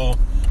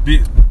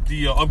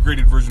 The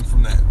upgraded version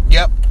from that.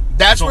 Yep.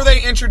 That's where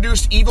they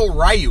introduced Evil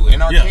Ryu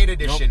in arcade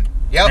edition.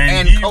 Yep.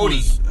 And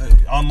Cody.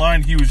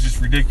 Online, he was just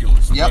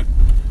ridiculous. Yep.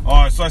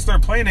 But, so I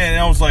started playing it, and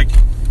I was like,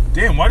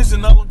 damn, why does it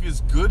not look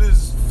as good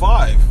as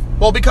 5?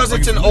 Well, because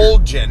it's an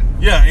old gen.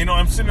 Yeah,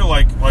 I'm sitting there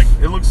like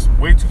it looks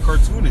way too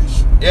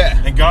cartoonish.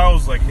 Yeah. And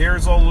Guile's hair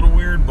is all a little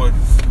weird, but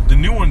the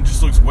new one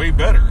just looks way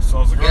better. So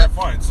I was like, all right,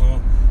 fine. So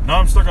now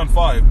I'm stuck on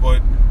 5,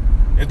 but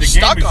the game is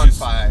just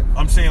 5.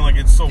 I'm saying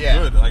it's so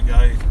good.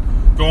 I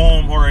go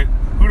home, all right,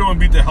 who do I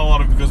beat the hell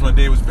out of because my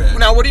day was bad?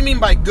 Now, what do you mean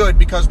by good?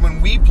 Because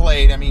when we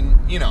played, Well,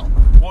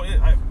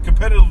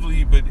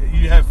 competitively, but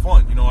you have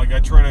fun, I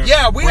try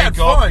to we had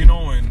fun.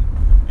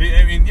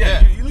 and you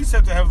at least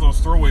have to have those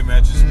throwaway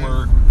matches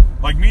where,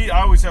 like me,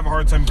 I always have a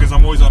hard time because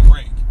I'm always on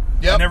rank.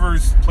 Yep. I never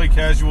play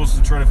casuals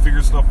to try to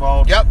figure stuff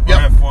out or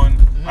have fun.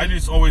 Mm-hmm. I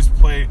just always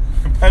play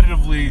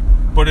competitively,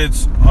 but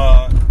it's,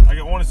 I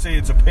want to say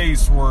it's a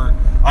pace where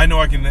I know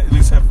I can at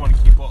least have fun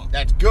and keep up.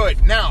 That's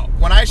good. Now,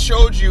 when I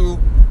showed you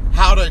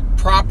how to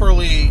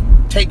properly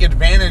take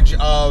advantage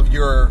of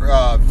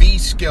your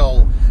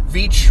V-skill,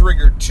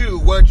 V-Trigger 2,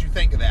 what did you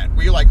think of that?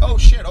 Were you like, oh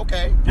shit,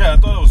 okay. Yeah, I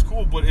thought it was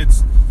cool, but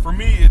for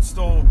me, it's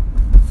still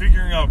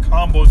figuring out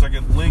combos I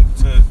can link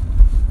to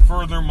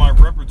further my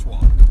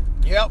repertoire.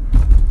 Yep.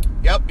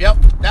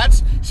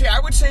 I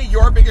would say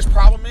your biggest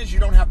problem is you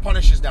don't have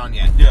punishes down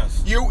yet.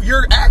 Yes.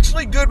 You're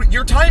actually good.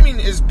 Your timing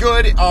is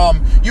good.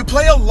 You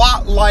play a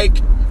lot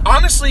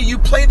honestly, you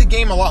play the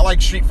game a lot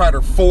like Street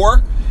Fighter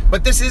 4,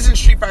 but this isn't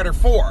Street Fighter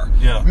 4.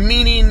 Yeah.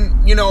 Meaning,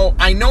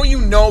 I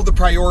know the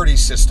priority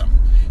system.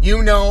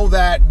 You know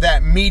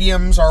that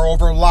mediums are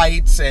over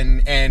lights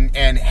and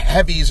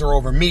heavies are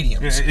over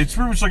mediums. Yeah, it's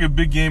pretty much like a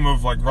big game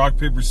of rock,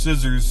 paper,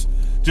 scissors,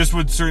 just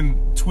with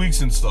certain tweaks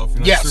and stuff.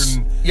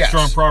 Certain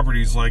strong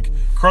properties. Like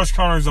crush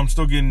counters, I'm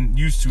still getting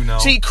used to now.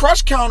 See,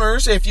 crush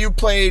counters, if you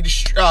played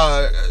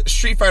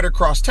Street Fighter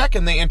Cross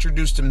Tekken, they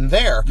introduced them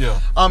there. Yeah.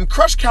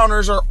 Crush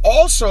counters are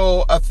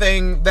also a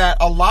thing that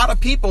a lot of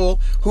people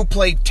who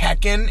played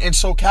Tekken and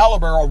Soul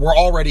Calibur were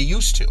already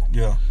used to.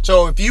 Yeah.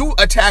 So if you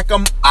attack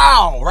them,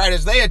 right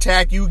as they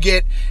attack, you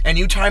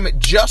time it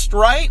just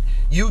right,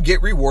 you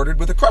get rewarded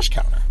with a crush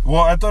counter.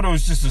 Well, I thought it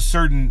was just a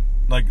certain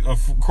like,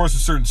 of course, a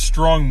certain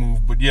strong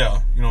move, but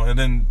yeah, you know, and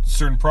then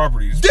certain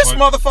properties. This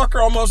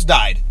motherfucker almost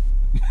died.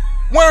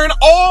 Wearing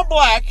all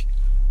black,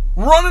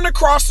 running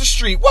across the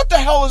street. What the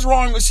hell is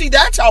wrong with... See,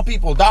 that's how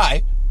people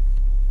die.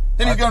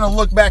 Then he's going to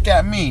look back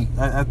at me.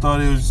 I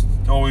thought it was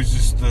always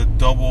just the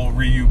double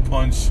Ryu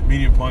punch,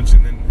 medium punch,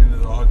 and then into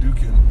the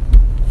Hadouken.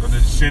 Or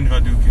the Shin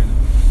Hadouken.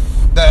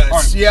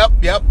 Right.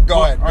 Yep.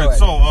 Go ahead. All right,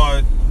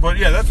 so, but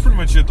yeah, that's pretty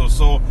much it, though.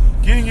 So,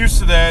 getting used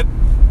to that.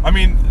 I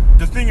mean,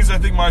 the thing is, I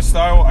think my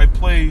style, I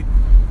play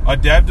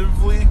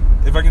adaptively,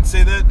 if I can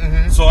say that.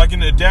 Mm-hmm. So I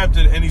can adapt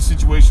to any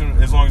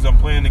situation as long as I'm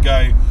playing the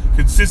guy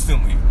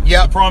consistently.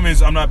 Yeah. The problem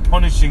is I'm not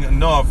punishing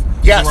enough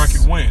so I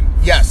can win.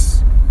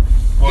 Yes.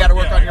 But, you got to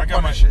work on your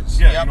punishes.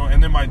 You know,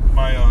 and then my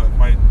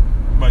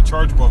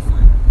charge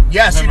buffering.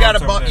 Yes, you got to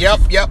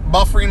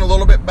buffering a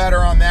little bit better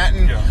on that,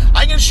 and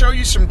I can show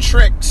you some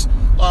tricks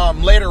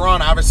later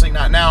on. Obviously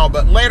not now,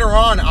 but later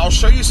on I'll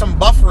show you some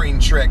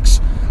buffering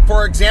tricks.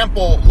 For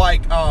example,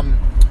 like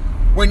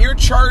when you're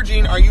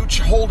charging, are you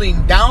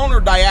holding down or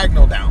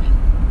diagonal down?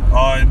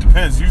 It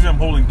depends. Usually I'm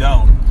holding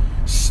down.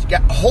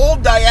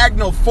 Hold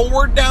diagonal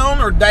forward down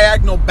or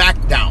diagonal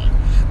back down.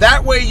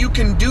 That way you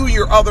can do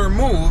your other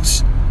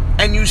moves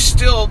and you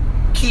still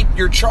keep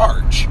your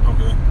charge.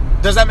 Okay.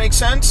 Does that make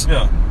sense?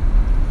 Yeah.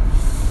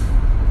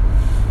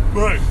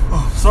 Right.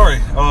 Oh, sorry.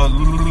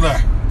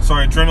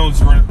 Sorry,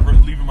 adrenaline's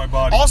leaving my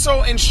body.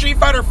 Also, in Street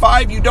Fighter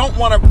V, you don't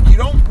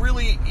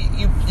really.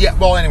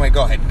 Well, anyway,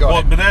 go ahead. Go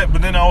ahead.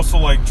 But then I also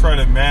like try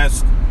to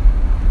mask,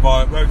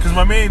 because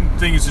my main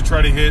thing is to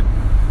try to hit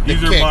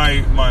either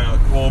my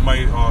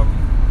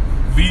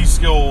V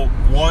skill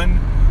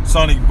 1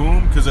 Sonic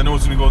Boom, because I know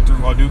it's going to go through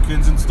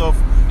Hadoukens and stuff.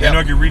 And I know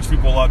I can reach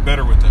people a lot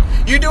better with them.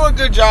 You do a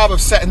good job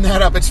of setting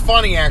that up. It's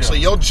funny, actually.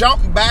 You'll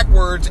jump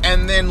backwards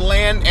and then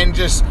land and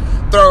just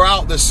throw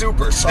out the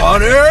Super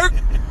Sonic.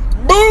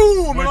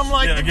 Boom! And I'm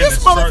like, did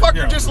this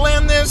motherfucker just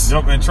land this?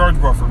 Yep, and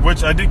charge buffer,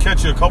 which I did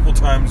catch you a couple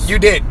times. You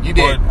did.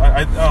 But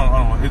I don't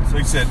know. It's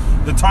like I said,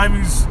 the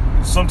timing's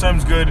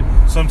sometimes good,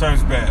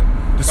 sometimes bad.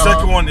 The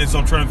second one is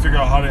I'm trying to figure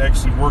out how to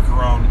actually work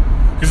around,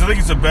 because I think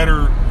it's a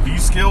better V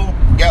skill.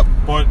 Yep.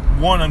 But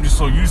one I'm just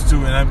so used to,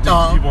 and I think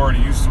people are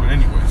already used to it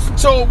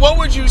anyways. So what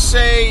would you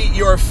say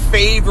your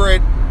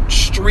favorite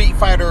Street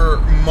Fighter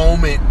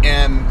moment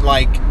and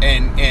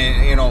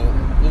you know,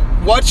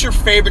 what's your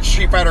favorite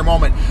Street Fighter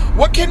moment?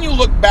 What can you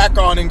look back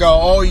on and go,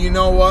 oh, you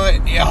know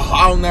what? Yeah,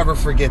 I'll never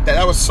forget that.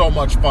 That was so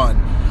much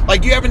fun.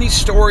 Like, do you have any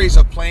stories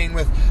of playing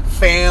with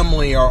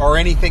family or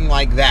anything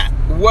like that?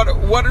 What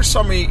are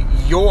some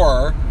of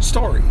your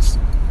stories?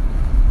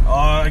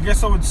 I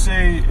guess I would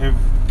say if...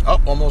 Oh,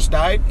 almost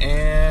died,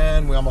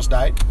 and we almost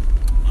died.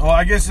 Well,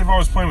 I guess if I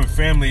was playing with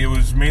family, it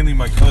was mainly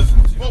my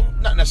cousins. Well,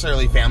 not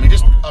necessarily family,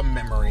 just a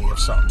memory of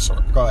some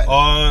sort. Go ahead.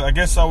 I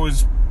guess I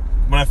was...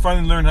 When I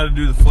finally learned how to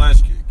do the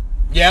flash kick.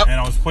 Yep.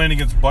 And I was playing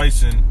against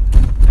Bison,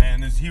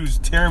 and he was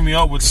tearing me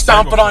up with the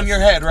Stomp it on your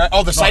head, right?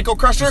 Oh, the Psycho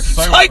Crusher?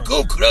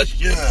 Psycho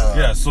Crusher!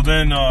 Yeah, so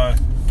then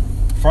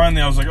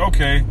finally I was like,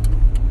 okay.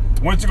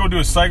 Went to go do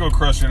a Psycho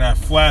Crusher, and I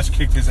flash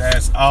kicked his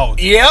ass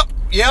out. Yep.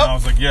 And I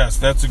was like, yes,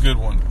 that's a good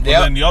one. But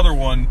then the other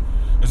one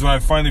is when I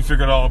finally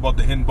figured out about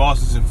the hidden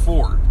bosses in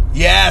 4.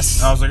 Yes.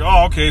 And I was like,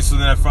 oh, okay, so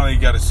then I finally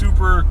got a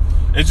super.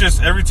 It's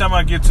just every time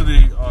I get to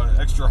the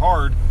extra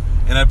hard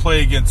and I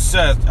play against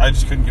Seth, I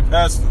just couldn't get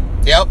past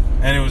him. Yep.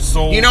 And it was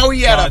so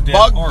he had a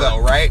bug hard. though,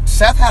 right?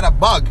 Seth had a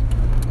bug.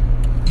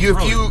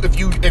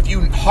 If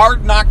you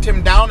hard knocked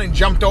him down and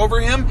jumped over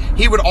him,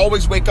 he would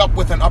always wake up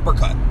with an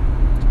uppercut.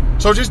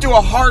 So just do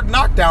a hard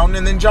knockdown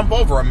and then jump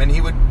over him, and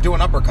he would do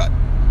an uppercut.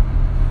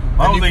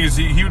 My whole thing is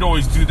he would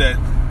always do that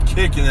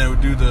kick, and then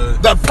would do the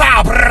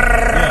pow.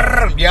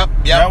 Yeah. Yep.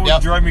 That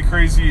would drive me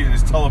crazy in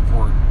his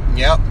teleport.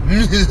 Yep.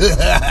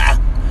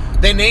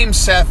 They named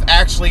Seth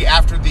actually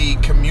after the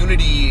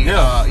community.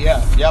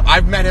 Yep.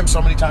 I've met him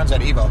so many times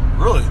at Evo.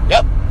 Really?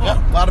 Yep.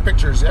 A lot of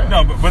pictures. Yeah.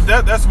 No, but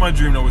that's my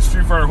dream though with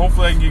Street Fighter.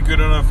 Hopefully I can get good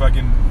enough. I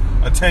can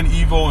attend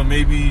Evo and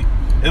maybe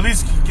at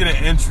least get an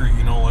entry.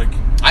 You know, like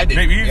I did.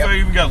 Maybe if I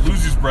even got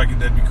losers bracket,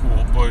 that'd be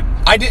cool. But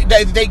I did.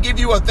 They give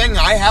you a thing.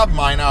 I have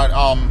mine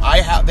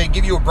out. They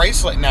give you a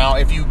bracelet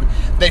now.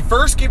 They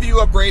first give you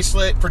a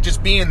bracelet for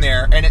just being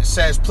there, and it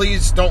says,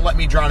 "Please don't let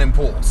me drown in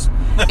pools."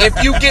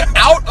 If you get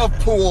out of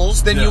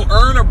pools, then you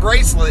earn a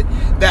bracelet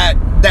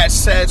that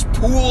says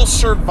 "Pool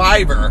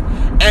Survivor,"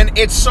 and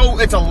it's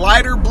a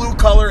lighter blue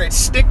color. It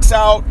sticks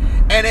out,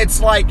 and it's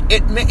like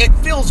it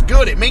feels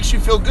good. It makes you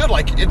feel good.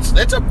 Like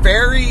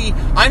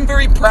I'm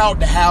very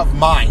proud to have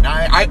mine.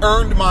 I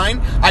earned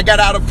mine. I got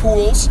out of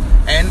pools,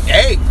 and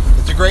hey,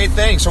 it's a great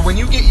thing. So when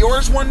you get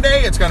yours one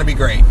day, it's going to be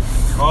great.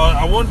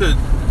 I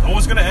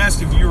was going to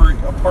ask if you were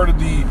a part of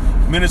the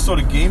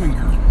Minnesota Gaming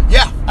Group.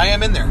 Yeah, I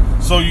am in there.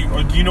 So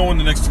do you know when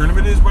the next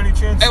tournament is by any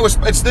chance?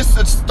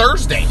 It's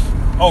Thursday.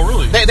 Oh,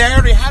 really? They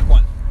already had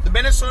one. The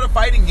Minnesota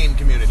Fighting Game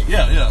Community.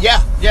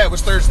 Yeah, it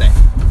was Thursday.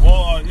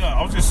 Well,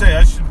 I was going to say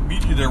I should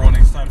meet you there one of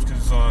these times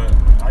because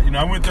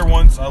I went there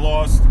once, I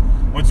lost,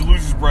 went to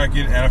losers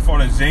bracket, and I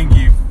fought a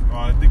Zangief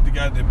I think the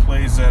guy that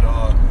plays at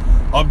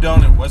Up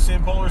Down in West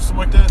St. Paul or something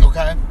like that.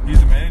 Okay. He's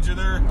the manager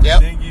there.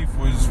 Yep. Zangief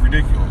was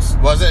ridiculous.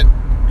 Was it?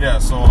 Yeah,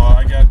 so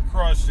I got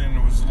crushed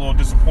and was a little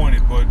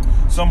disappointed, but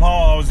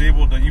somehow I was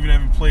able to, even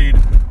having played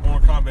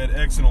Mortal Kombat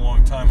X in a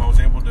long time, I was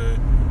able to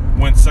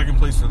win second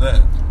place for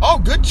that. Oh,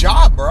 good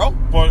job, bro.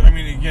 But, I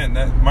mean, again,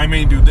 my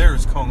main dude there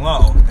is Kung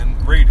Lao and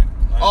Raiden.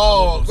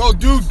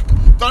 Dude,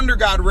 Thunder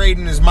God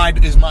Raiden is my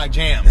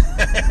jam.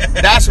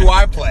 That's who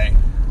I play.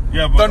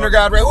 Yeah, but Thunder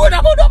God Raiden.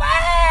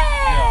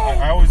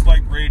 Yeah, I always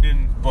liked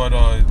Raiden, but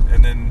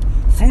and then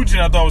Fujin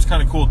I thought was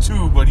kind of cool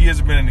too, but he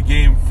hasn't been in the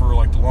game for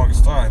like the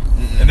longest time.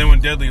 Mm-hmm. And then when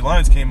Deadly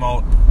Alliance came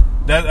out,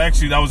 that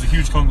was a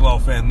huge Kung Lao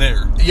fan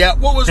there. Yeah,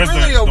 what was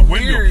really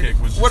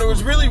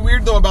really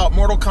weird though about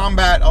Mortal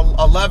Kombat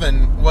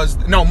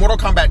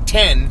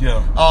 10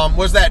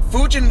 was that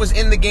Fujin was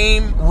in the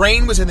game,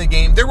 Rain was in the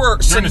game. There were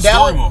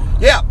Sindel.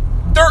 Yeah,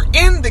 they're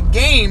in the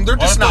game. They're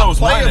just not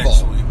playable.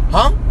 9,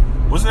 huh?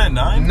 Wasn't that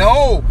 9?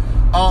 No.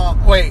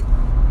 Wait.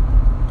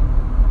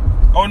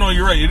 Oh, no,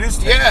 you're right. It is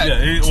 10.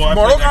 Yeah.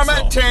 Mortal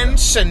Kombat 10,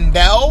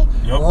 Sindel,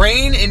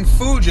 Rain, and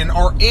Fujin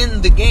are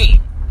in the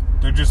game.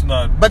 They're just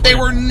not But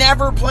playable. They were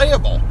never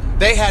playable.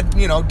 They had,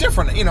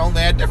 different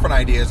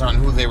ideas on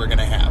who they were going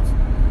to have.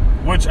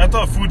 Which I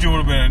thought Fujin would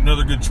have been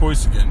another good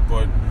choice again,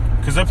 but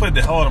because I played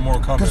the hell out of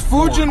Mortal Kombat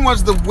 4. Because Fujin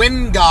was the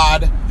wind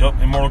god.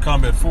 Yep, in Mortal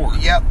Kombat 4.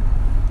 Yep.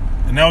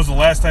 And that was the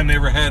last time they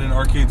ever had an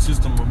arcade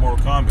system with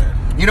Mortal Kombat.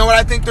 You know what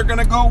I think they're going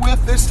to go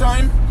with this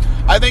time?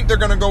 I think they're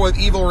going to go with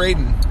Evil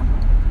Raiden.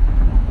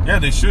 Yeah,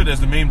 they should,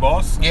 as the main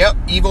boss. Yep,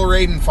 Evil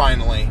Raiden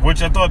finally.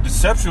 Which I thought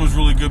Deception was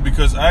really good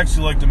because I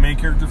actually like the main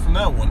character from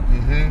that one.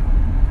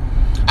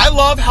 Mm-hmm. I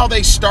love how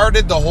they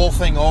started the whole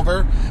thing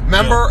over.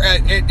 Remember,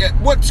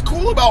 what's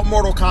cool about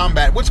Mortal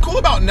Kombat, what's cool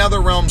about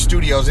NetherRealm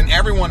Studios, and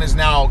everyone is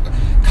now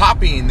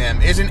copying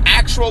them, is an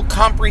actual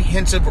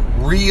comprehensive,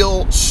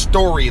 real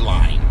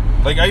storyline.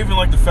 Like, I even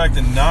like the fact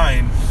that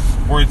 9,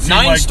 where it seemed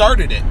 9 like,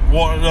 started it.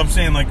 Well, I'm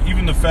saying, like,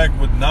 even the fact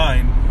with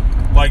 9,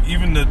 like,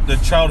 even the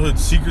childhood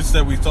secrets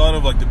that we thought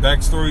of, like the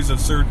backstories of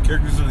certain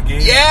characters in the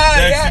game, they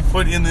actually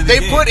put into the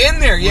game. They put in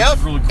there, yep.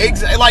 Really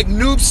cool. Like,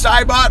 Noob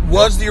Saibot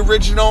was the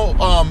original.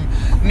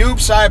 Noob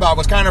Saibot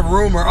was kind of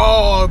rumor.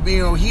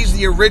 He's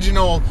the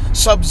original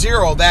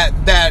Sub-Zero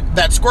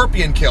that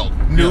Scorpion killed.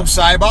 Noob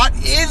Saibot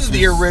is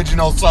the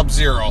original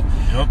Sub-Zero.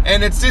 Yep.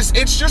 And it's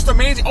just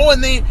amazing. Oh,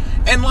 and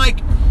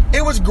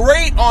it was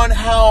great on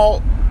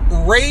how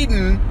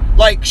Raiden,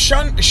 like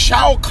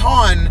Shao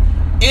Kahn,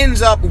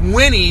 ends up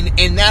winning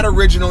in that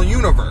original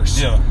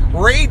universe. Yeah.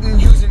 Raiden,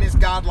 using his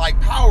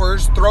godlike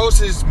powers, throws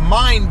his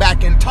mind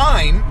back in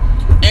time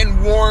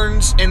and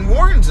warns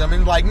him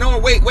and like, no,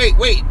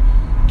 wait.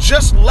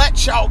 Just let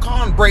Shao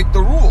Kahn break the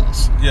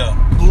rules. Yeah.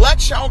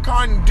 Let Shao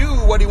Kahn do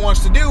what he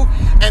wants to do.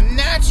 And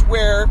that's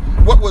where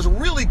what was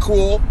really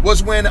cool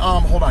was when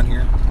hold on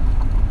here.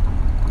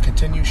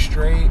 Continue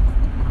straight.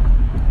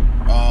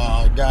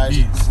 Guys.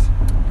 East.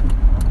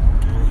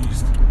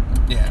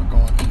 Yeah, I'm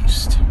going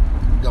east.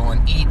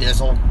 Going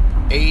E-Dizzle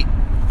 8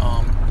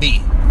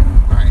 B.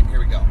 Alright, here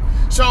we go.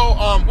 So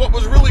what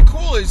was really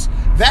cool is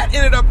that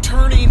ended up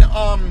turning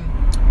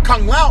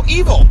Kung Lao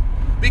evil.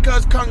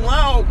 Because Kung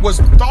Lao was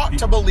thought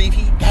to believe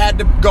he had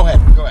to go ahead.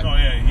 Oh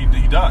yeah,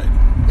 he died.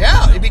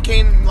 Yeah, it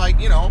became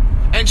like, and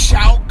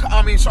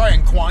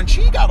and Quan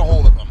Chi got a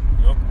hold of him.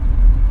 Yep.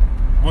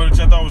 Which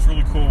I thought was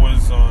really cool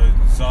was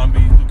Zombie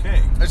Liu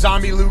Kang.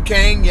 Zombie Liu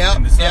Kang, yep.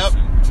 And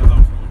Deception, which I thought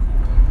was really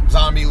cool.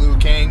 Zombie Liu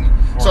Kang.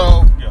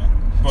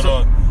 But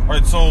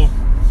alright, so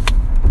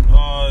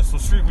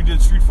we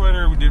did Street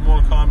Fighter, we did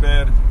Mortal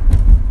Kombat.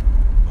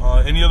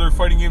 Any other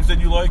fighting games that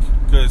you like?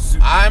 Because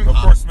of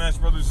course Smash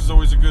Brothers is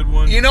always a good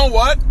one. You know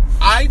what?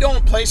 I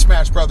don't play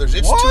Smash Brothers.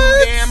 It's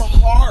too damn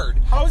hard.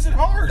 How is it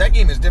hard? That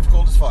game is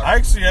difficult as fuck. I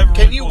actually have a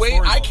really cool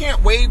story. I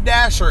can't wave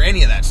dash or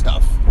any of that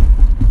stuff.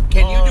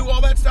 Can you do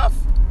all that stuff?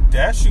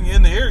 Dashing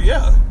in the air,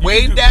 yeah.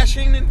 Wave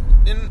dashing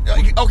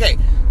okay.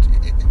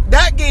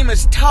 That game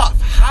is tough.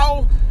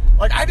 How?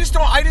 Like, I just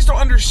don't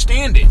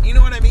understand it. You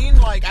know what I mean?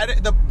 Like,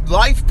 the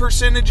life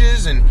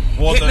percentages and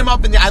hitting them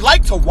up in the... I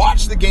like to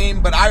watch the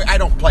game, but I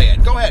don't play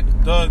it. Go ahead.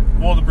 The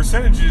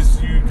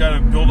percentages, you got to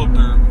build up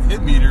their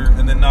hit meter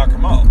and then knock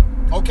them out.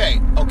 Okay.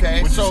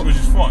 Which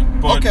is fun.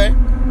 But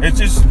it's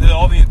just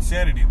all the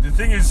insanity. The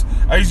thing is,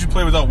 I usually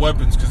play without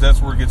weapons because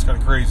that's where it gets kind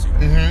of crazy.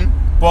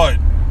 Mm-hmm. But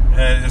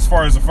as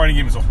far as the fighting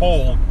game as a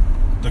whole,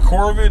 the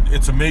core of it,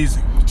 it's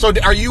amazing. So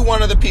are you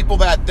one of the people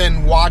that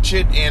then watch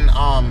it in...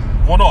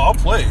 Well, no, I'll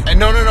play.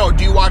 No.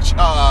 Do you watch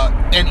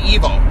an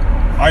Evo?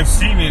 I've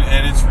seen it,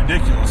 and it's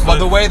ridiculous. But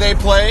the way they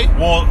play?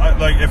 Well,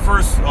 at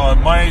first,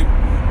 my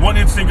one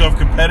instinct of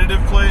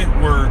competitive play,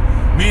 where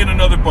me and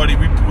another buddy,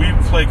 we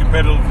play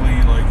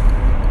competitively, like,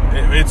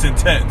 it's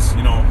intense,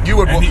 You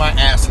would whoop my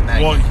ass in that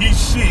game. Well,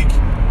 he's Sheik,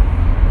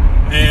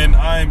 and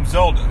I'm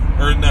Zelda.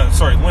 Or, no,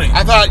 sorry, Link.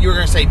 I thought you were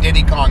going to say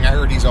Diddy Kong. I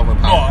heard he's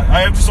overpowered. No,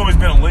 I have just always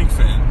been a Link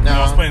fan. No.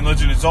 I was playing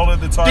Legend of Zelda at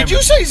the time. Did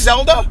you say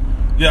Zelda?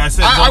 Yeah, I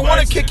said Zelda. I want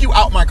to kick you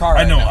out my car.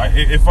 I know.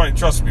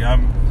 Trust me.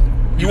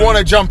 You want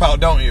to jump out,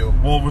 don't you?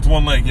 Well, with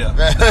one leg, yeah.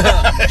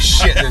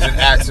 Shit, there's an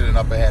accident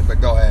up ahead,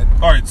 but go ahead.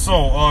 All right,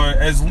 so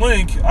as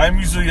Link, I'm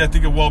usually, I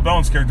think, a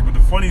well-balanced character, but the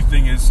funny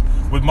thing is,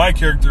 with my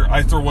character,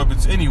 I throw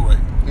weapons anyway.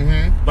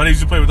 Mm-hmm. But I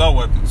usually play without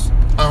weapons.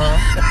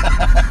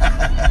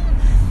 Uh-huh.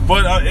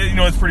 But,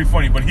 it's pretty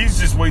funny. But he's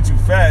just way too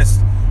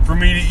fast for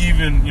me to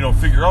even,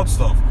 figure out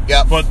stuff.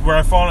 Yep. But where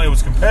I found out it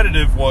was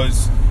competitive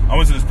was, I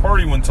went to this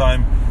party one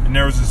time, and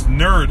there was this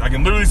nerd. I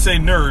can literally say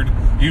nerd,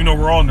 even though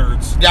we're all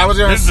nerds. Yeah, I was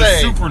going to say.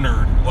 This is a super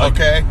nerd. Like,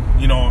 okay.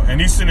 And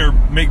he's sitting there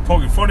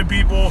poking fun at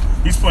people.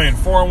 He's playing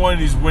 4-on-1.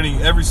 He's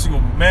winning every single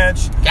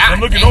match. And I'm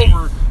looking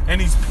over, and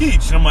he's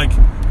Peach. And I'm like,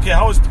 okay,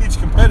 how is Peach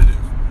competitive?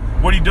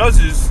 What he does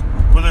is,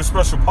 with her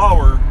special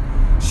power,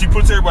 she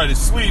puts everybody to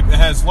sleep and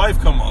has life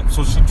come up.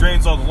 So she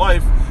drains all the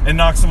life and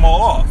knocks them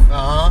all off.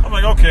 Uh-huh. I'm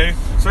like, okay.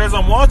 So as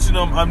I'm watching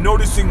him, I'm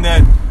noticing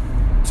that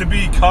to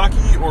be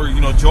cocky or,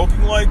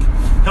 joking like,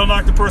 he'll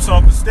knock the person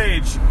off the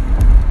stage,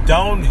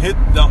 down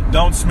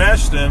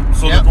smash them,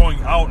 so they're going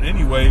out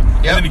anyway,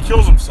 and then he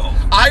kills himself.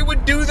 I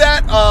would do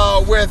that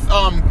with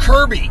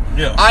Kirby.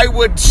 Yeah. I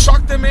would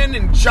suck them in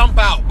and jump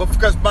out, but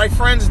because my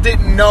friends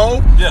didn't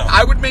know,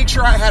 I would make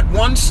sure I had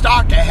one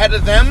stock ahead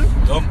of them,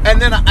 and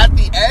then at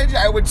the edge,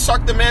 I would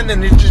suck them in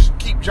and just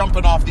keep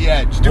jumping off the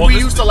edge. We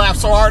used to laugh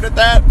so hard at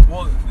that?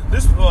 Well,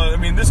 this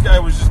guy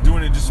was just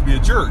doing it just to be a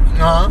jerk.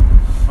 Uh-huh.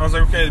 I was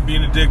like, okay,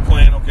 being a dick,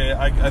 playing, okay,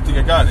 I think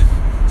I got it.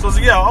 So I was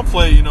like, yeah, I'll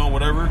play,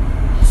 whatever.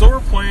 So we're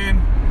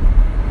playing,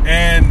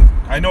 and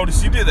I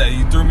noticed he did that.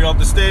 He threw me off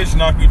the stage,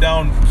 knocked me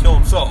down, kill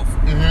himself.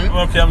 Mm-hmm.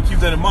 Okay, I'm gonna keep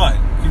that in mind.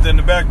 Keep that in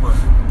the back burner.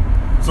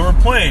 So we're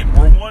playing.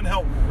 We're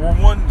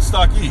one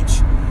stock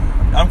each.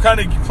 I'm kind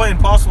of playing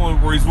possible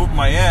where he's whooping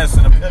my ass,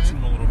 and I'm catching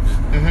him a little bit.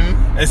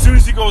 Mm-hmm. As soon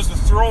as he goes to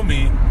throw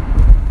me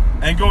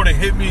and go to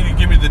hit me to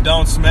give me the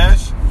down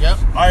smash,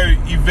 I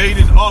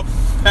evaded up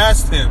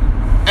past him.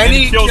 And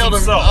he killed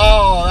himself.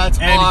 Oh, that's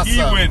awesome. And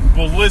he went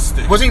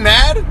ballistic. Was he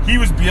mad? He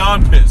was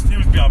beyond pissed.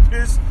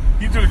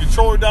 He threw the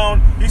controller down.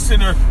 He's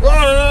sitting there.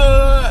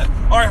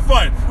 All right,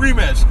 fine.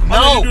 Rematch.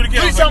 No. Do it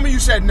again. Please tell me you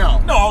said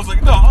no. No, I was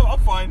like, no, I'm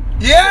fine.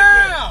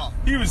 Yeah.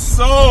 He was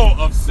so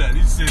upset.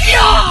 He said,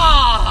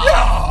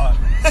 yeah.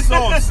 So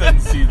upset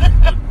and seething.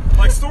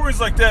 Like stories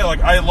like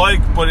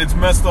that, but it's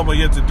messed up. But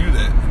you have to do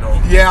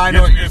that, Yeah, I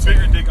know. You have to be a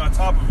bigger dick on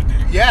top of a dick.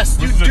 Yes,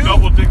 you do. A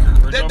double dicker.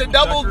 The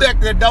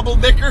double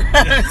dicker.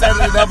 Instead of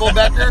the double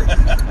decker.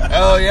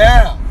 Oh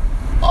yeah.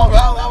 Oh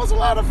well, that was a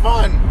lot of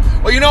fun.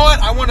 Well, you know what?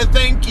 I want to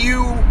thank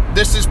you.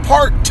 This is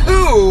part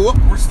 2.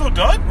 We're still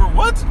done? We're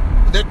what?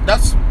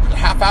 That's a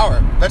half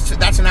hour. That's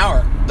an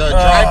hour. The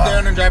drive there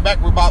and the drive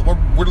back.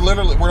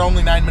 We're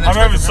only 9 minutes. I'm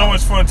having so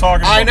much fun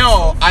talking. I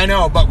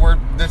know, but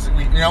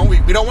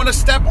we don't want to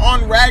step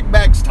on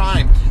Ragbag's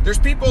time. There's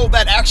people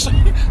that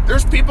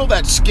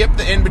skip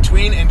the in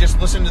between and just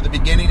listen to the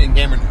beginning and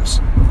gamer news.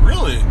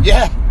 Really?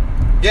 Yeah.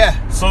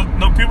 So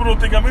no, people don't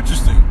think I'm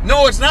interesting.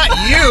 No, it's not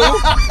you.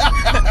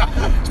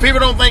 People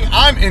don't think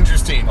I'm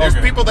interesting. There's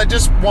people that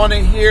just want to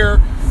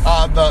hear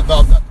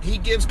he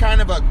gives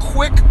kind of a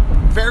quick,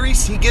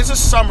 he gives a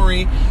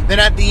summary, then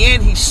at the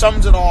end he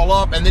sums it all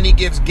up, and then he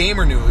gives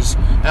gamer news,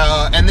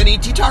 and then he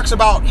talks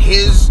about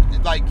he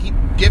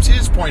gives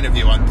his point of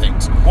view on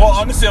things. Well,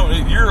 honestly,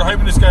 you're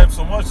hyping this guy up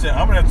so much that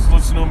I'm going to have to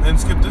listen to him and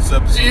skip this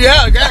episode.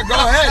 Yeah, go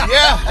ahead,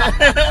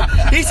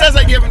 yeah. He says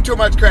I give him too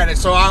much credit,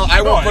 so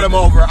I won't put him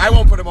over. I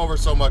won't put him over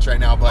so much right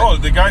now. But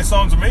the guy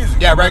sounds amazing.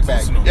 Yeah,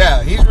 Ragbag.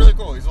 Yeah, he's really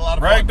cool. He's a lot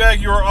of fun.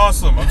 Ragbag, you are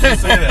awesome. I'm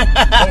just saying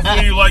that.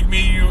 Hopefully you like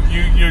me.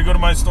 You go to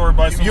my store,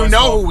 buy some. You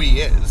know who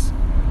he is.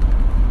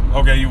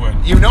 Okay, you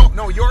win. You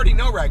already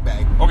know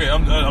Ragbag. Okay,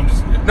 I'm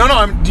just. Yeah.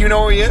 No. Do you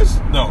know who he is?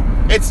 No.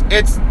 It's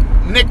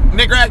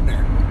Nick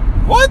Ragnar.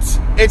 What?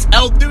 It's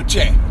El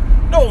Duce.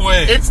 No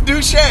way. It's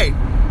Duce.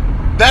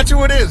 That's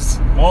who it is.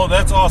 Well,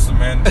 that's awesome,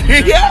 man.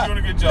 You're doing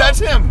a good job. That's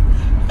him.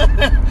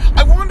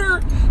 I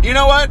wonder, you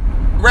know what?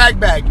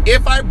 Ragbag,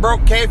 if I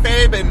broke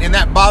kayfabe and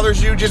that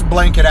bothers you, just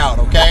blank it out,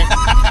 okay?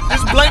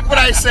 Just blank what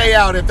I say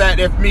out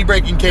if me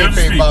breaking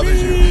kayfabe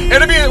bothers you.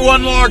 It'll be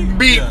one long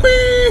beep.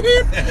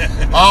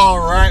 Yeah. All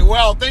right.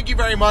 Well, thank you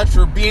very much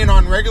for being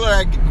on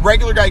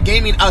Regular Guy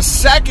Gaming a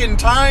second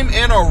time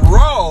in a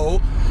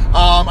row.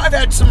 I've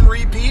had some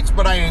repeats,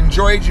 but I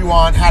enjoyed you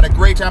on. Had a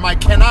great time. I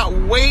cannot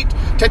wait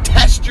to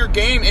test your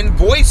game and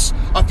voice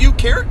a few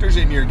characters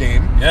in your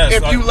game. Yes,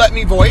 if you let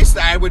me voice,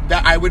 I would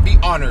be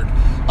honored.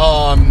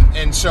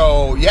 And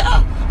so,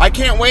 yeah, I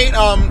can't wait.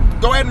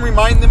 Go ahead and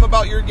remind them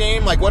about your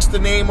game. Like, what's the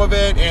name of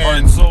it? And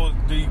all right, so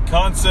the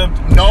concept...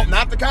 No,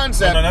 not the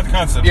concept. No, not the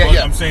concept.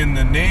 Yeah. I'm saying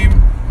the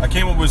name I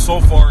came up with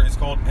so far is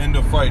called End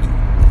of Fighting.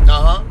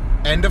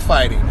 End of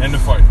Fighting. End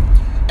of Fighting.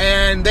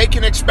 And they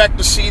can expect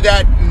to see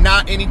that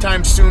not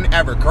anytime soon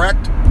ever,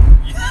 correct?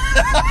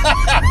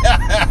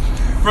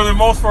 For the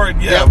most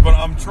part, yeah. But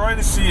I'm trying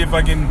to see if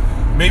I can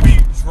maybe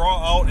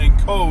draw out and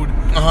code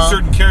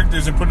certain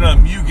characters and put it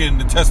on Mugen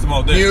to test them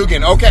out there.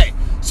 Mugen, okay.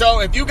 So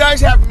if you guys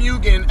have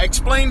Mugen,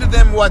 explain to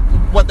them what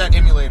that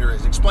emulator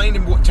is. Explain to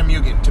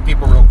Mugen to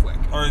people real quick.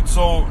 All right.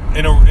 So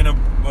in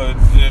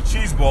a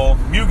cheese ball,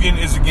 Mugen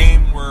is a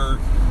game where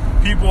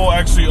people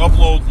actually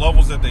upload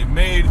levels that they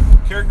made,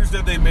 characters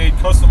that they made,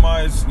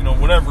 customized,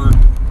 whatever,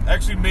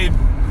 actually made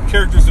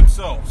characters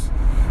themselves.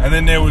 And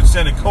then they would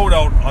send a code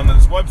out on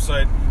this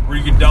website where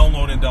you can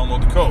download the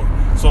code.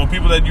 So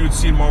people that you would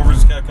see in Marvel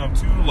vs. Capcom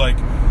 2, like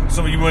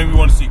some of you maybe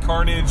want to see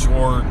Carnage,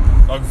 or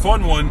a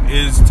fun one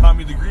is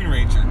Tommy the Green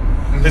Ranger.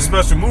 Mm-hmm. His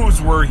special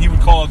moves were he would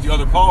call out the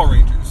other Power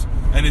Rangers.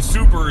 And his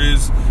super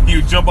is he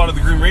would jump out of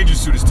the Green Ranger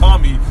suit as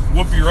Tommy,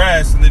 whoop your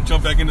ass, and then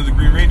jump back into the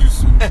Green Ranger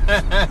suit.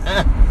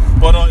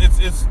 But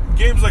it's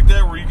games like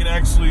that where you can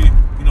actually,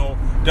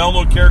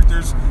 download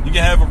characters. You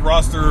can have a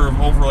roster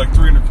of over like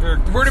 300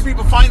 characters. Where do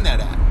people find that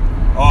at?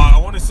 I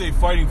want to say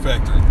Fighting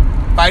Factory.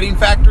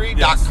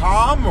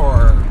 Fightingfactory.com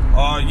or?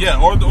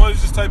 Yeah, or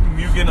just type in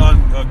Mugen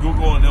on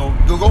Google and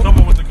it'll come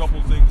up with a couple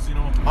of things,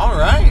 All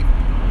right.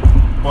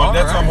 But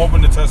that's how I'm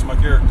hoping to test my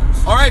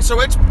characters. All right,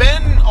 so it's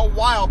been a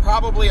while,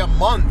 probably a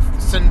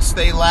month since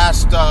they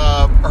last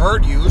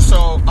heard you,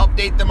 so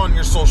update them on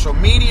your social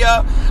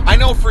media. I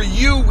know for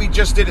you, we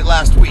just did it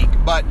last week,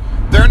 but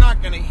they're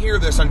not going to hear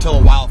this until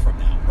a while from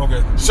now.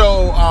 Okay.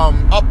 So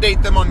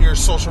update them on your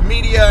social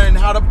media and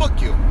how to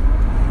book you.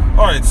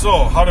 All right,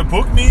 so how to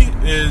book me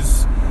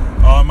is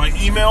my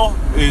email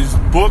is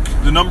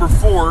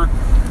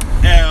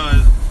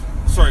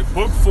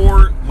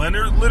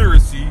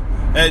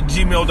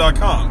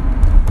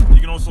book4literacy@gmail.com.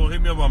 You can also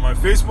hit me up on my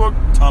Facebook,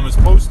 Thomas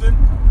Poston.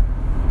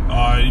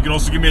 You can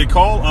also give me a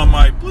call on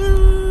my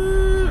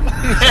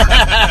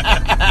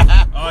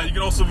you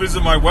can also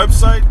visit my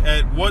website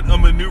at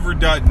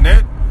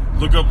whatamaneuver.net.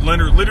 Look up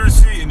Leonard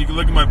Literacy, and you can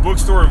look at my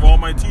bookstore of all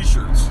my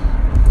t-shirts.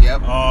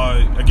 Yep.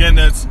 Again,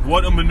 that's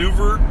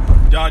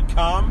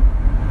whatamaneuver.com,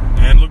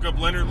 and look up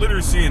Leonard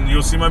Literacy, and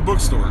you'll see my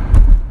bookstore.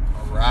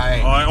 All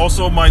right.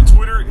 Also, my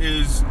Twitter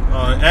is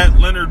at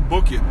Leonard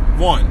Bookit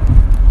 1,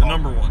 the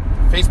number 1.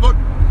 Facebook?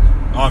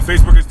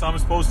 Facebook is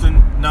Thomas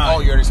Poston 9.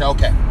 Oh, you already said,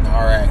 okay.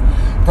 All right.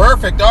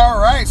 Perfect. All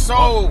right.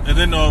 So. And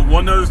then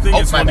one other thing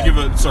is I want to give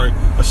a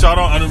shout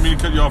out. I don't mean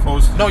to cut you off,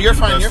 host. No, you're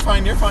fine. You're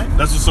fine.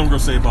 That's what some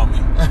girls say about me.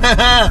 All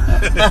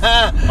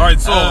right.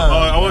 So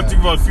I want to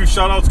think about a few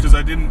shout outs because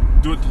I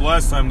didn't do it the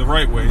last time the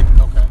right way.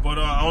 Okay. But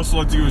I also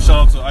like to give a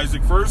shout out to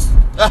Isaac first.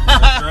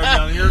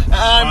 Down here.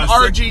 I'm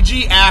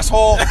RGG,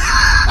 asshole.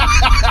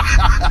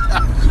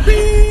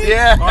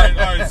 Yeah. All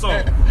right. So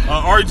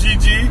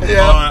RGG.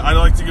 Yeah. I'd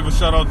like to give a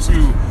shout out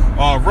to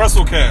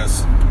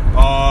WrestleCast,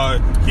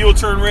 Heel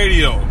Turn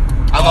Radio.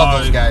 I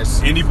love those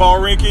guys. Indie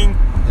Power Ranking.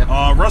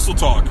 Yep. Wrestle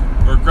Talk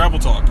or Grapple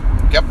Talk.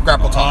 Yep.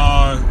 Grapple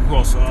Talk. Who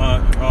else?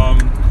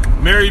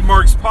 Married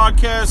Mark's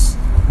Podcast.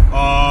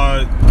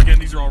 Again,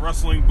 these are all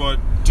wrestling, but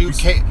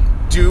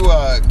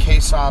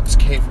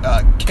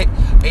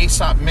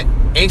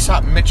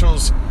Aesop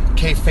Mitchell's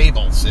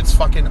K-Fables. It's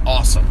fucking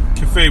awesome.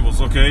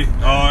 K-Fables, okay.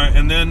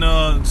 And then,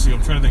 let's see,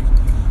 I'm trying to think.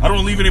 I don't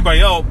want to leave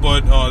anybody out,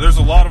 but there's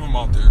a lot of them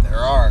out there. There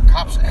are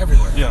cops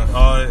everywhere.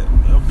 Yeah.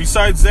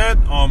 Besides that,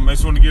 I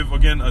just want to give,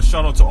 again, a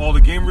shout out to all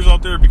the gamers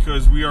out there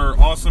because we are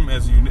awesome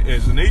as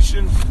a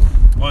nation,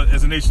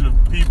 as a nation of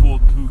people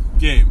who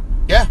game.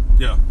 Yeah.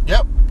 Yeah.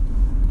 Yep.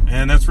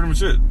 And that's pretty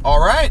much it. All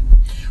right.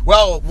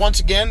 Well, once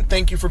again,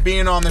 thank you for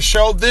being on the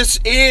show. This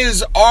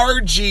is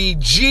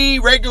RGG,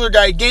 Regular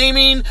Guy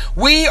Gaming.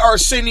 We are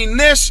sending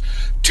this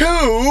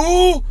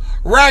to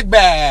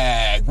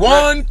Ragbag.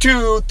 1,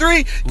 2,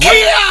 3.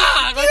 Kia!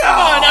 Come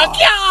on now,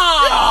 Kia!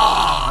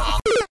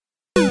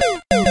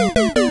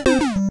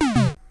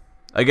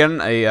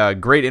 Again, a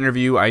great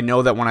interview. I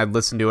know that when I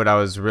listened to it, I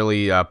was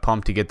really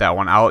pumped to get that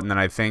one out. And then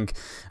I think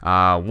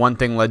one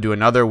thing led to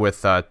another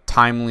with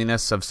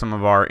timeliness of some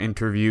of our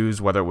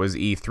interviews, whether it was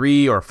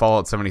E3 or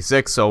Fallout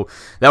 76. So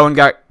that one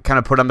got kind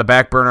of put on the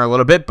back burner a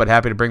little bit, but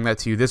happy to bring that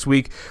to you this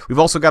week. We've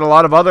also got a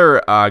lot of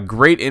other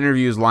great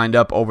interviews lined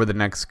up over the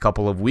next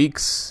couple of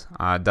weeks,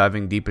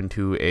 diving deep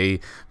into a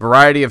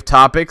variety of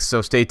topics,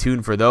 so stay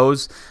tuned for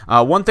those.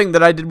 One thing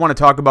that I did want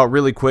to talk about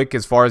really quick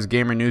as far as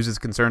gamer news is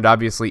concerned,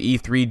 obviously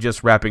E3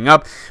 just wrapping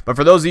up, but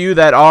for those of you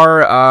that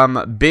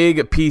are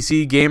big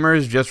PC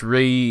gamers, just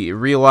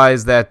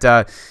realize that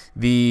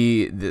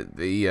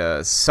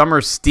the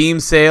summer Steam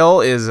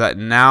sale is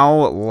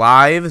now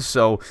live,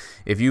 so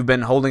if you've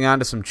been holding on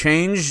to some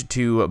change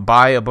to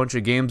buy a bunch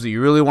of games that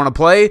you really want to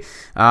play,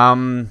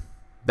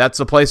 that's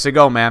the place to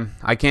go, man.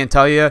 I can't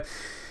tell you.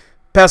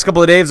 Past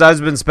couple of days, I've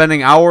been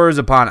spending hours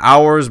upon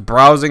hours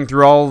browsing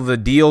through all the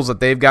deals that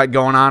they've got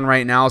going on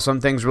right now.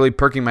 Some things really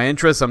perking my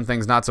interest, some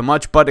things not so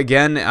much. But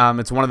again,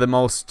 it's one of the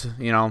most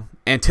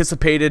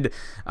anticipated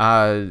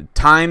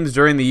times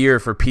during the year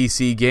for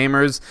PC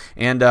gamers.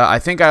 And I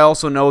think I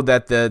also know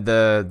that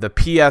the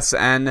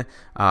PSN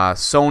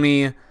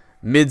Sony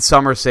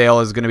Midsummer sale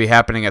is going to be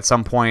happening at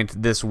some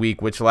point this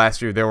week, which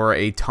last year there were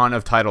a ton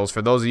of titles.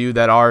 For those of you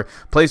that are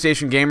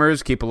PlayStation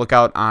gamers, keep a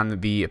lookout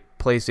on the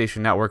PlayStation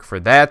Network for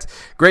that.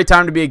 Great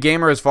time to be a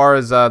gamer as far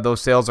as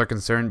those sales are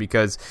concerned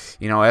because,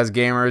 as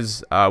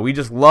gamers, we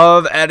just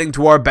love adding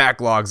to our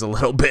backlogs a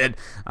little bit.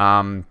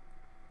 I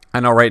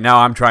know right now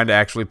I'm trying to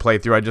actually play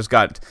through. I just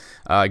got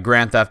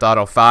Grand Theft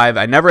Auto 5.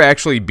 I never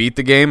actually beat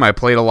the game. I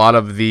played a lot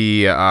of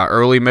the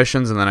early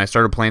missions, and then I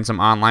started playing some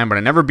online, but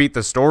I never beat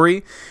the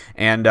story.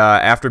 And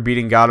after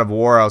beating God of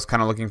War, I was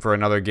kind of looking for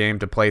another game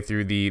to play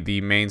through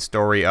the main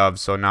story of,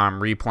 so now I'm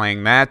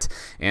replaying that,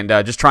 and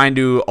just trying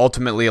to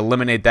ultimately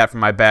eliminate that from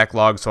my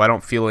backlog so I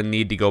don't feel a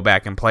need to go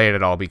back and play it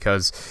at all,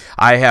 because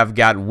I have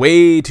got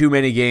way too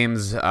many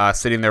games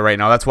sitting there right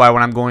now. That's why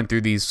when I'm going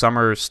through these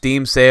summer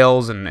Steam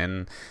sales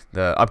and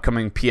the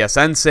upcoming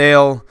PSN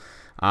sale,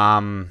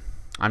 I'm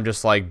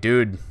just like,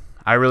 dude,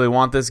 I really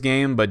want this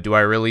game, but do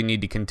I really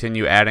need to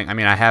continue adding? I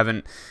mean, I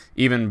haven't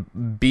even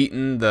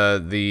beaten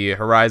the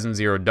Horizon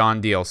Zero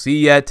Dawn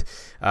DLC yet.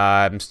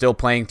 I'm still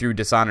playing through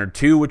Dishonored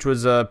 2, which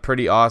was a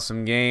pretty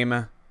awesome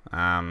game.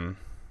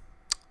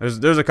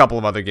 There's a couple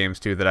of other games,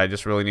 too, that I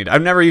just really need.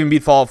 I've never even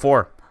beat Fallout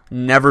 4.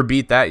 Never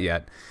beat that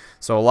yet.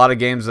 So a lot of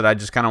games that I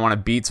just kind of want to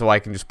beat so I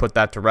can just put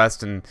that to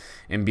rest and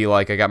be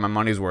like, I got my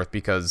money's worth,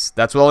 because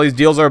that's what all these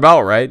deals are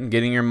about, right? And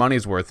getting your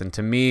money's worth. And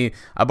to me,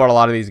 I bought a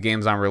lot of these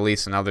games on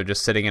release, and now they're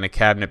just sitting in a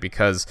cabinet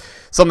because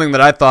something that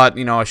I thought,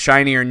 a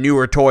shinier,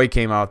 newer toy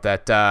came out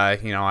that,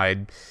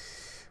 I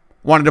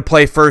wanted to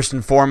play first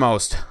and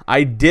foremost.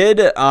 I did,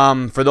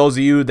 for those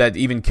of you that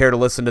even care to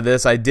listen to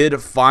this, I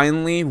did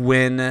finally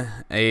win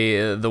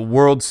the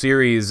World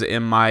Series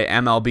in my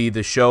MLB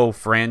The Show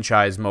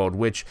franchise mode,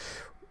 which,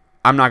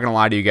 I'm not going to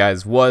lie to you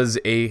guys, was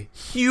a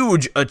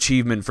huge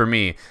achievement for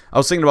me. I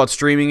was thinking about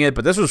streaming it,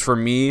 but this was for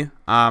me.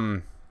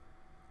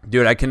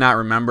 Dude, I cannot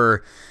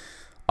remember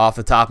off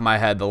the top of my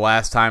head the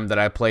last time that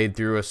I played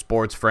through a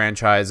sports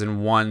franchise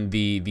and won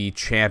the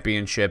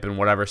championship in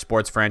whatever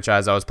sports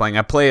franchise I was playing.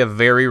 I play a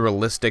very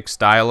realistic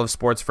style of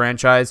sports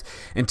franchise,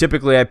 and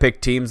typically I pick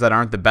teams that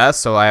aren't the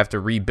best, so I have to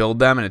rebuild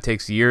them, and it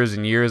takes years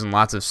and years and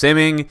lots of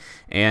simming,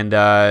 and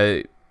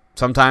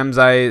sometimes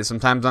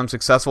I'm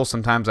successful,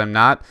 sometimes I'm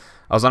not.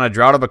 I was on a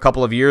drought of a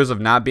couple of years of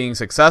not being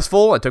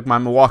successful. I took my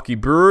Milwaukee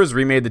Brewers,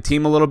 remade the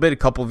team a little bit a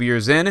couple of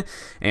years in,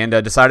 and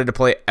decided to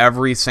play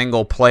every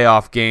single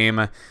playoff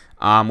game,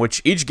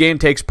 which each game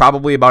takes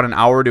probably about an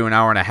hour to an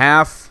hour and a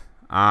half.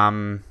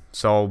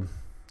 So,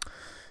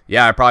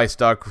 yeah, I probably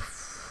stuck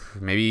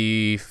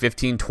maybe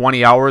 15,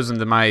 20 hours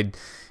into the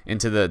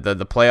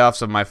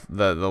playoffs of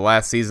the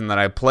last season that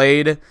I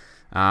played.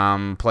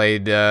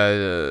 Beat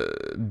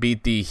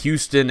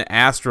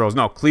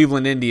the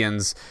Cleveland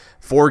Indians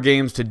 4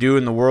 games to do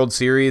in the World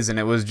Series, and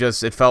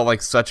it felt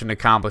like such an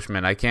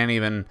accomplishment. I can't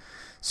even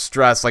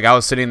stress, I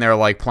was sitting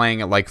there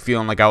playing it,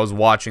 feeling like I was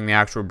watching the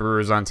actual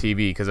Brewers on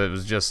TV, because it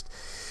was just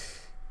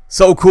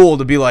so cool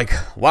to be like,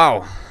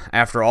 wow,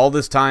 after all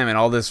this time and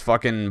all this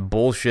fucking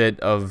bullshit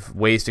of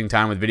wasting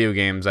time with video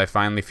games, I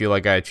finally feel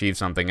like I achieved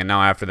something. And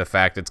now after the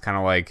fact, it's kind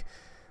of like,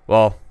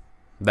 well,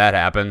 that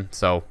happened,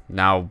 so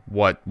now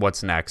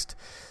what's next?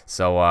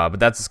 So, but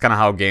that's just kind of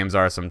how games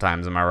are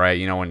sometimes, am I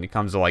right? When it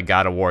comes to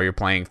God of War, you're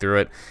playing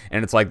through it,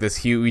 and it's like this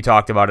huge, we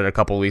talked about it a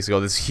couple of weeks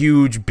ago, this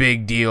huge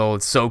big deal,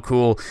 it's so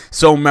cool,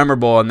 so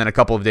memorable, and then a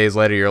couple of days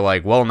later, you're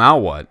like, well, now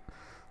what?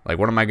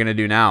 What am I going to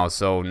do now?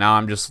 So now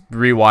I'm just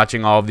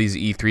rewatching all of these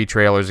E3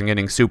 trailers and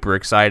getting super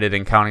excited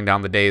and counting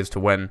down the days to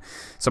when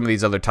some of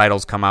these other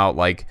titles come out.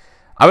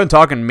 I've been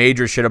talking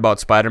major shit about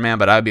Spider-Man,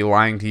 but I'd be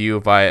lying to you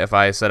if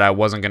I said I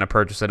wasn't going to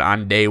purchase it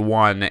on day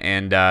one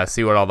and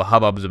see what all the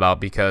hubbub's about,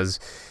 because,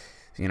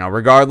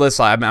 regardless,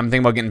 I'm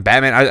thinking about getting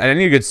Batman. I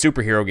need a good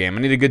superhero game.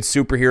 I need a good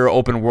superhero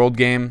open world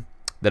game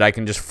that I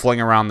can just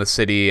fling around the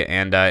city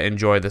and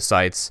enjoy the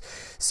sights.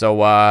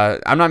 So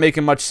I'm not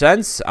making much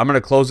sense. I'm going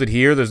to close it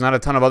here. There's not a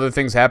ton of other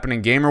things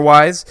happening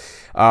gamer-wise.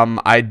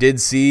 I did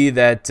see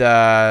that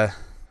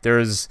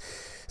there's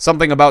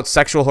something about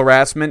sexual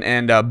harassment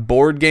and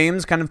board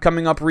games kind of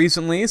coming up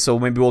recently, so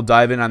maybe we'll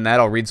dive in on that.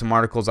 I'll read some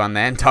articles on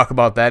that and talk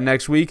about that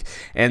next week.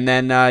 And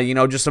then,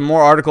 just some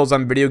more articles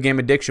on video game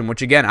addiction,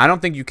 which, again, I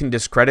don't think you can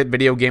discredit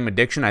video game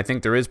addiction. I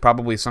think there is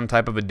probably some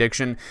type of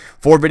addiction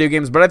for video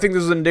games, but I think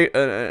there's an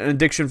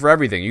addiction for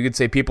everything. You could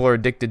say people are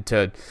addicted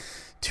to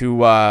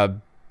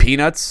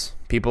peanuts.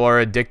 People are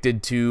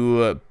addicted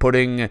to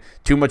putting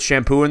too much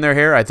shampoo in their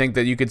hair. I think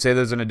that you could say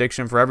there's an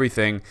addiction for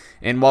everything.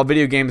 And while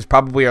video games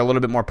probably are a little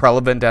bit more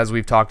prevalent, as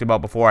we've talked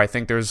about before, I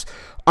think there's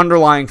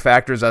underlying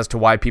factors as to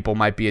why people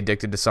might be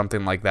addicted to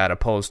something like that,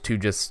 opposed to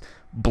just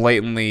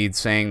blatantly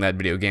saying that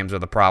video games are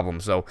the problem.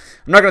 So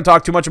I'm not going to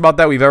talk too much about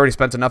that. We've already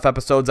spent enough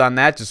episodes on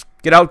that. Just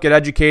get out, get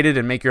educated,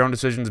 and make your own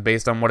decisions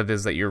based on what it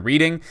is that you're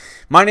reading.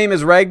 My name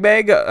is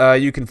Ragbag.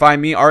 You can find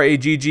me,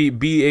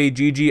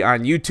 RAGGBAGG,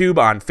 on YouTube,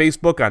 on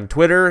Facebook, on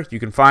Twitter. You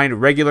can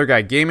find Regular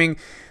Guy Gaming,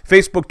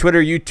 Facebook,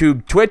 Twitter,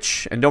 YouTube,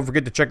 Twitch, and don't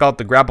forget to check out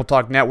the Grapple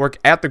Talk Network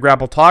at The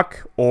Grapple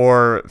Talk,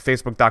 or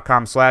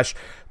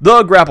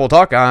Facebook.com/The Grapple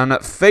Talk on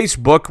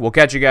Facebook. We'll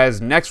catch you guys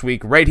next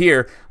week right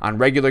here on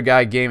Regular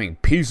Guy Gaming.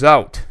 Peace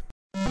out.